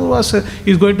was,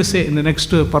 he's going to say in the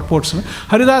next purports.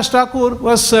 Haridas Thakur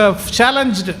was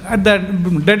challenged at the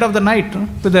dead of the night.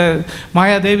 The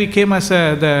Maya Devi came as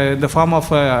the form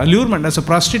of allurement, as a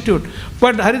prostitute.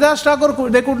 But Haridas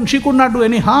Thakur, she could not do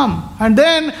any harm. And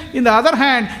then, in the other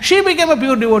hand, she became a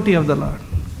pure devotee of the Lord.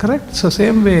 Correct? So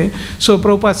same way, so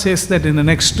Prabhupada says that in the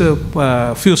next few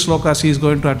slokas he is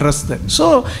going to address that.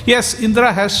 So yes,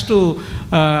 Indra has to,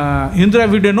 Indra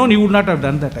would have known, he would not have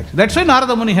done that actually. That's why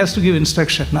Narada Muni has to give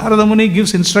instruction. Narada Muni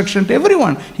gives instruction to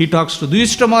everyone. He talks to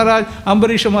Yudhishthira Maharaj,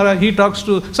 Ambarisha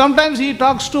Maharaj, sometimes he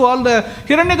talks to all the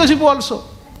Hiranyakasipu also.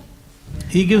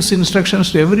 He gives instructions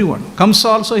to everyone. Kamsa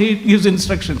also he gives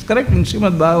instructions, correct? In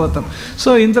Srimad Bhagavatam.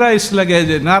 So Indra is like,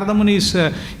 Narada Muni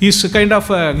is kind of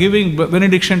giving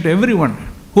benediction to everyone.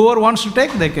 Whoever wants to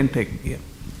take, they can take. Yeah.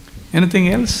 Anything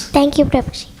else? Thank you,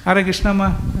 Prabhuji. Hare Krishna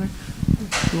ma.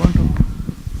 You want to?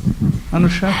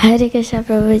 Anusha? Hare Krishna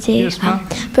Prabhuji. Yes, ma'am.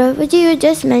 Prabhuji, you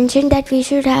just mentioned that we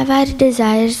should have our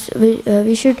desires,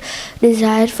 we should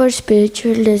desire for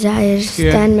spiritual desires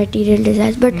than material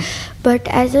desires. But but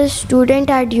as a student,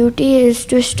 our duty is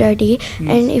to study.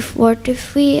 And what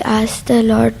if we ask the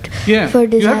Lord for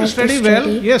desire you have to study well.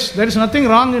 Yes, there is nothing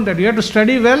wrong in that. You have to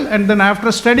study well, and then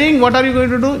after studying, what are you going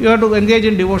to do? You have to engage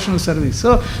in devotional service.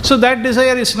 So that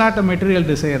desire is not a material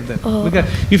desire then. Because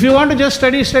if you want to just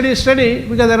study,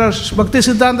 because there are Bhakti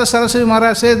Siddhanta Saraswati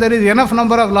Maharaj says there is enough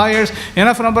number of lawyers,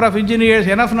 enough number of engineers,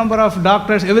 enough number of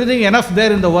doctors, everything enough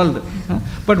there in the world.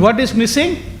 But what is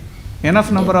missing?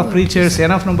 Enough number of preachers,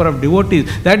 enough number of devotees.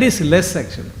 That is less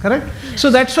actually, correct?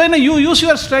 So that's why you use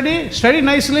your study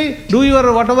nicely, do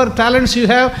your whatever talents you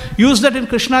have, use that in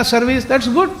Krishna service, that's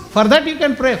good. For that you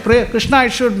can pray, Krishna, I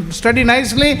should study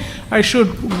nicely, I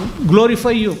should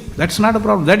glorify you. That's not a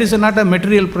problem. That is not a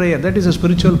material prayer, that is a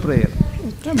spiritual prayer.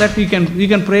 That we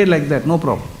can pray like that, no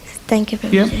problem. Thank you,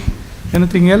 Prabhuji. Yeah.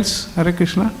 Anything else? Hare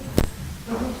Krishna.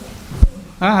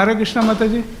 Hare Krishna,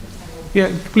 Mataji. Yeah,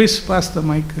 please pass the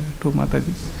mic to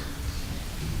Mataji.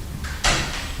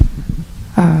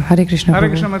 Hare Krishna. Hare Prabhu.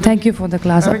 Krishna, Mataji. Thank you for the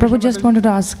class. Hare Prabhu, Krishna, just Mataji. wanted to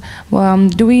ask,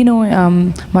 do we know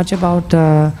much about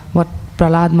what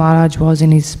Prahlad Maharaj was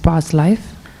in his past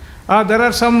life? There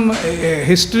are some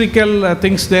historical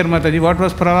things there, Mataji. What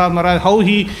was Prahlad Maharaj, how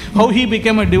he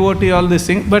became a devotee, all these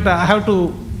things. But I have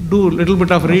to do a little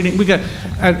bit of reading because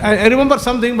I remember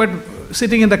something, but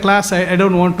sitting in the class, I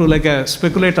don't want to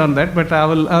speculate on that. But I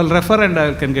will refer and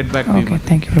I can get back to you. Okay,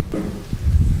 thank you.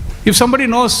 If somebody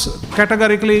knows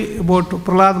categorically about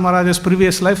Prahlad Maharaj's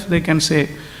previous life, they can say.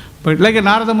 But like a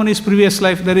Narada Muni's previous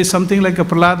life, there is something like a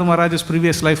Prahlad Maharaj's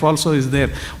previous life also is there.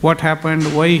 What happened,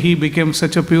 why he became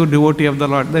such a pure devotee of the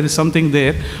Lord, there is something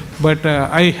there. But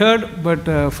I heard,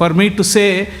 but for me to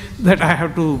say that I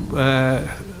have to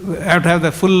have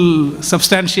the full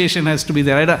substantiation has to be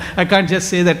there. I can't just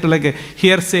say that to like a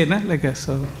hearsay,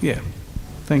 so yeah.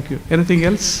 Thank you. Anything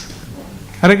else?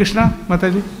 Hare Krishna,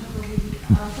 Mataji.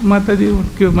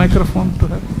 Mataji, give microphone to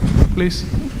her, please.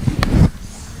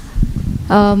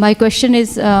 My question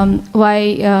is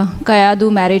why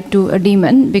Kayadu married to a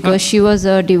demon, because she was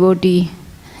a devotee.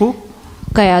 Who?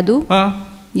 Kayadu.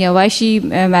 Yeah, why she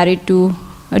married to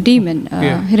a demon,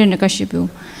 Hiranyakashipu.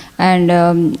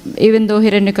 And even though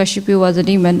Hiranyakashipu was a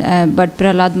demon, but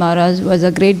Prahlad Maharaj was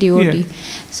a great devotee. Yeah.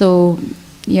 So,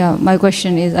 yeah, my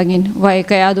question is again, why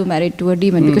Kayadu married to a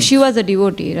demon? Because she was a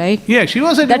devotee, right? Yeah, she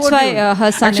was a devotee. That's why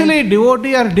her son... Actually,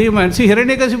 devotee or demon. See,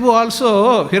 Hiranyakashipu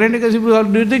also, do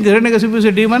you think Hiranyakashipu is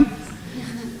a demon?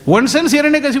 One sense,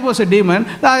 Hiranyakashipu was a demon.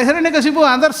 Hiranyakashipu,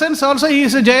 other sense also, he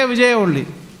is a Jaya Vijaya only.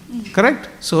 Correct?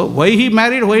 So, why he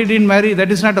married, why he didn't marry,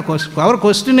 that is not a question. Our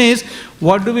question is,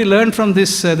 what do we learn from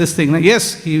this thing?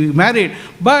 Yes, he married,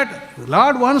 but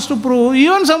Lord wants to prove,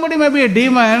 even somebody may be a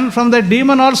demon, from that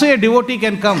demon also a devotee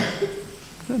can come.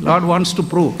 Lord wants to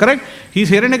prove, correct?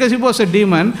 Hiranyakashipu was a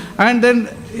demon, and then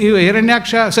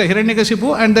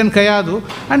Hiranyakashipu, and then Kayadu,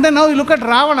 and then now you look at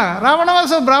Ravana. Ravana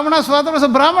was a Brahmana's father was a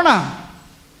Brahmana.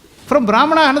 From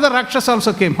Brahmana, another Rakshas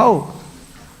also came. How?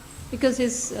 Because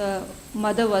his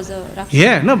mother was a Rakshasa.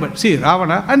 Yeah, no, but see,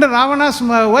 Ravana, and Ravana's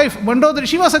wife, Mandodari,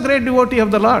 she was a great devotee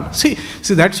of the Lord. See,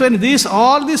 that's when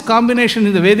all these combinations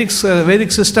in the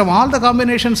Vedic system, all the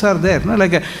combinations are there. No?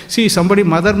 See, somebody,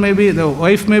 mother may be, the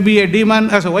wife may be a demon,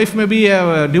 as a wife may be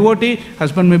a devotee,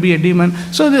 husband may be a demon.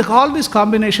 So all these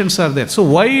combinations are there. So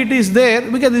why it is there?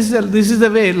 Because this is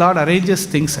the way Lord arranges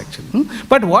things actually.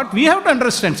 But what we have to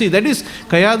understand, see, that is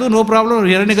Kayadu, no problem,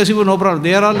 Hiranyakashipu, no problem.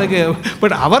 They are all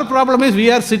but our problem is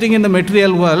we are sitting in the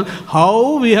material world,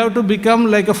 how we have to become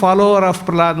like a follower of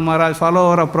Prahlad Maharaj,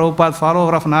 follower of Prabhupada,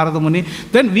 follower of Narada Muni,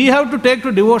 then we have to take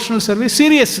to devotional service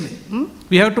seriously.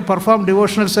 We have to perform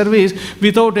devotional service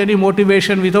without any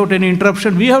motivation, without any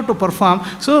interruption. We have to perform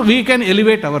so we can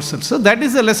elevate ourselves. So that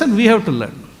is the lesson we have to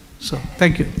learn. So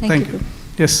thank you. Thank you.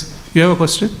 Yes, you have a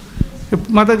question?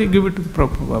 Mataji, give it to the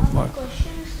Prabhupada.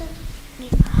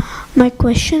 My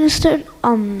question is that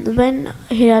when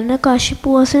Hiranyakashipu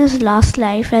was in his last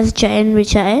life as Jayan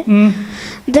Vijay,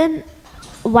 then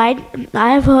why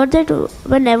I have heard that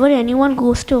whenever anyone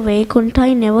goes to Vaikuntha,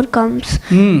 he never comes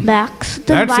back. So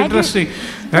that's interesting.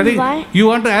 You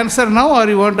want to answer now or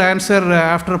you want to answer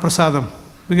after Prasadam?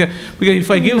 Because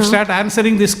if I start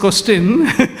answering this question,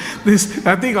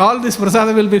 I think all this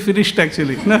Prasadam will be finished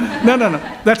actually. No.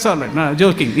 That's all right. No,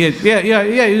 joking.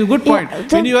 Yeah. Good point.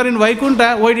 When you are in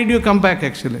Vaikuntha, why did you come back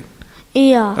actually?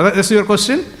 Yeah. That's your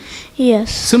question?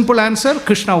 Yes. Simple answer,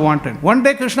 Krishna wanted. One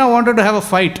day Krishna wanted to have a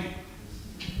fight.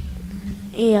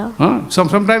 Yeah.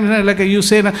 Sometimes like you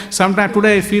say, sometimes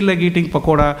today I feel like eating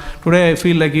pakoda, today I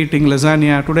feel like eating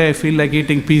lasagna, today I feel like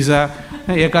eating pizza,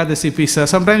 Ekadasi pizza.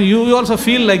 Sometimes you also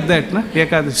feel like that.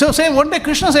 Ekadasi. So say one day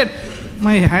Krishna said,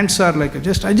 my hands are like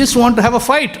I just want to have a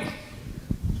fight.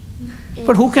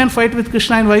 But who can fight with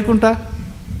Krishna in Vaikuntha?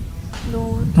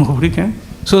 No. Nobody can.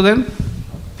 So then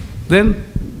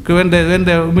when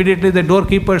they immediately the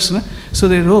doorkeepers, so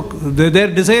they look,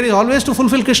 their desire is always to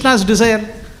fulfill Krishna's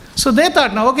desire. So they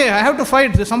thought, now okay, I have to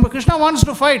fight. Krishna wants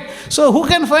to fight. So who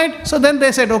can fight? So then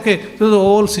they said, okay, so the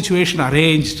whole situation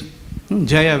arranged.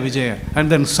 Jaya Vijaya. And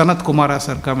then Sanat Kumaras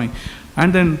are coming.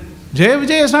 And then Jaya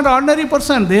Vijaya is not an ordinary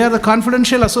person. They are the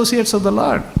confidential associates of the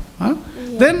Lord. Huh?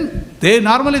 Yeah. Then they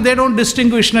don't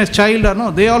distinguish as child or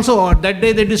no. They also, that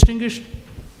day they distinguish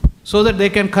so that they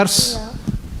can curse. Yeah.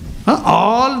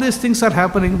 All these things are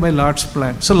happening by Lord's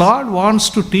plan. So Lord wants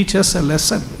to teach us a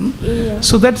lesson. Yeah.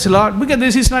 So that's Lord. Because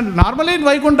this is not, normally in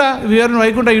Vaikuntha, if you are in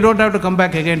Vaikuntha, you don't have to come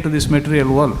back again to this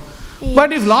material world. Yeah.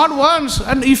 But if Lord wants,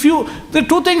 and if you, there are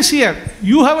two things here.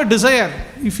 You have a desire.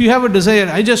 If you have a desire,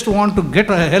 I just want to get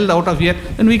hell out of here,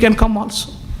 then we can come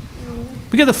also.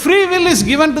 Because the free will is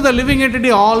given to the living entity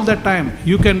all the time.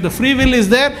 The free will is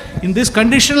there in this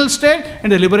conditional state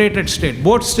and the liberated state.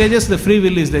 Both stages the free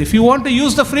will is there. If you want to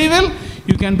use the free will,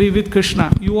 you can be with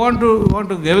Krishna. You want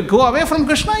to go away from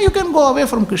Krishna, you can go away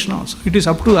from Krishna also. It is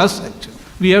up to us actually.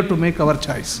 We have to make our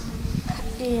choice.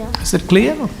 Yeah. Is that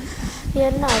clear? Yeah,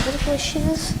 another question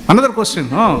is... Another question?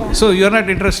 Oh, yeah. So you are not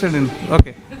interested in...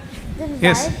 Okay. Then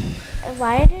yes.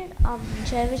 Why did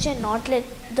Jai Vijay not let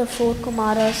the 4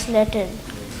 Kumaras let in?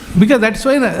 Because that's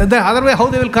why, the other way, how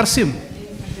they will curse him.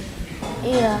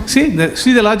 Yeah. See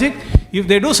the logic? If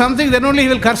they do something, then only he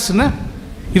will curse. Na?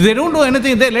 If they don't do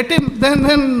anything, they let him,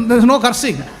 then there's no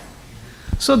cursing.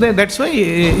 So that's why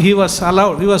he was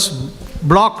allowed, he was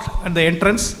blocked at the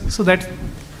entrance. So that's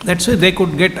why they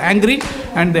could get angry.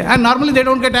 And normally they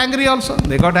don't get angry also.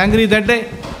 They got angry that day.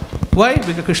 Why?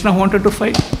 Because Krishna wanted to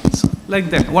fight. So, like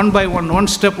that, one by one, one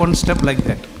step like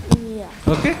that. Yeah.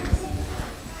 Okay?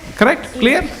 Correct?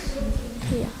 Clear?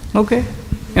 Yeah. Okay.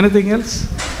 Anything else?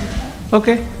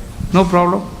 Okay. No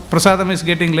problem. Prasadam is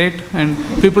getting late and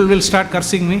people will start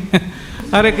cursing me.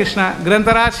 Hare Krishna.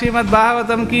 Grantaraj Srimad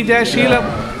Bhagavatam ki jai, Srila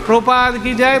Prabhupada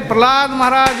ki jai, Prahlad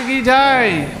Maharaj ki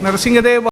jai, Narasimha Dev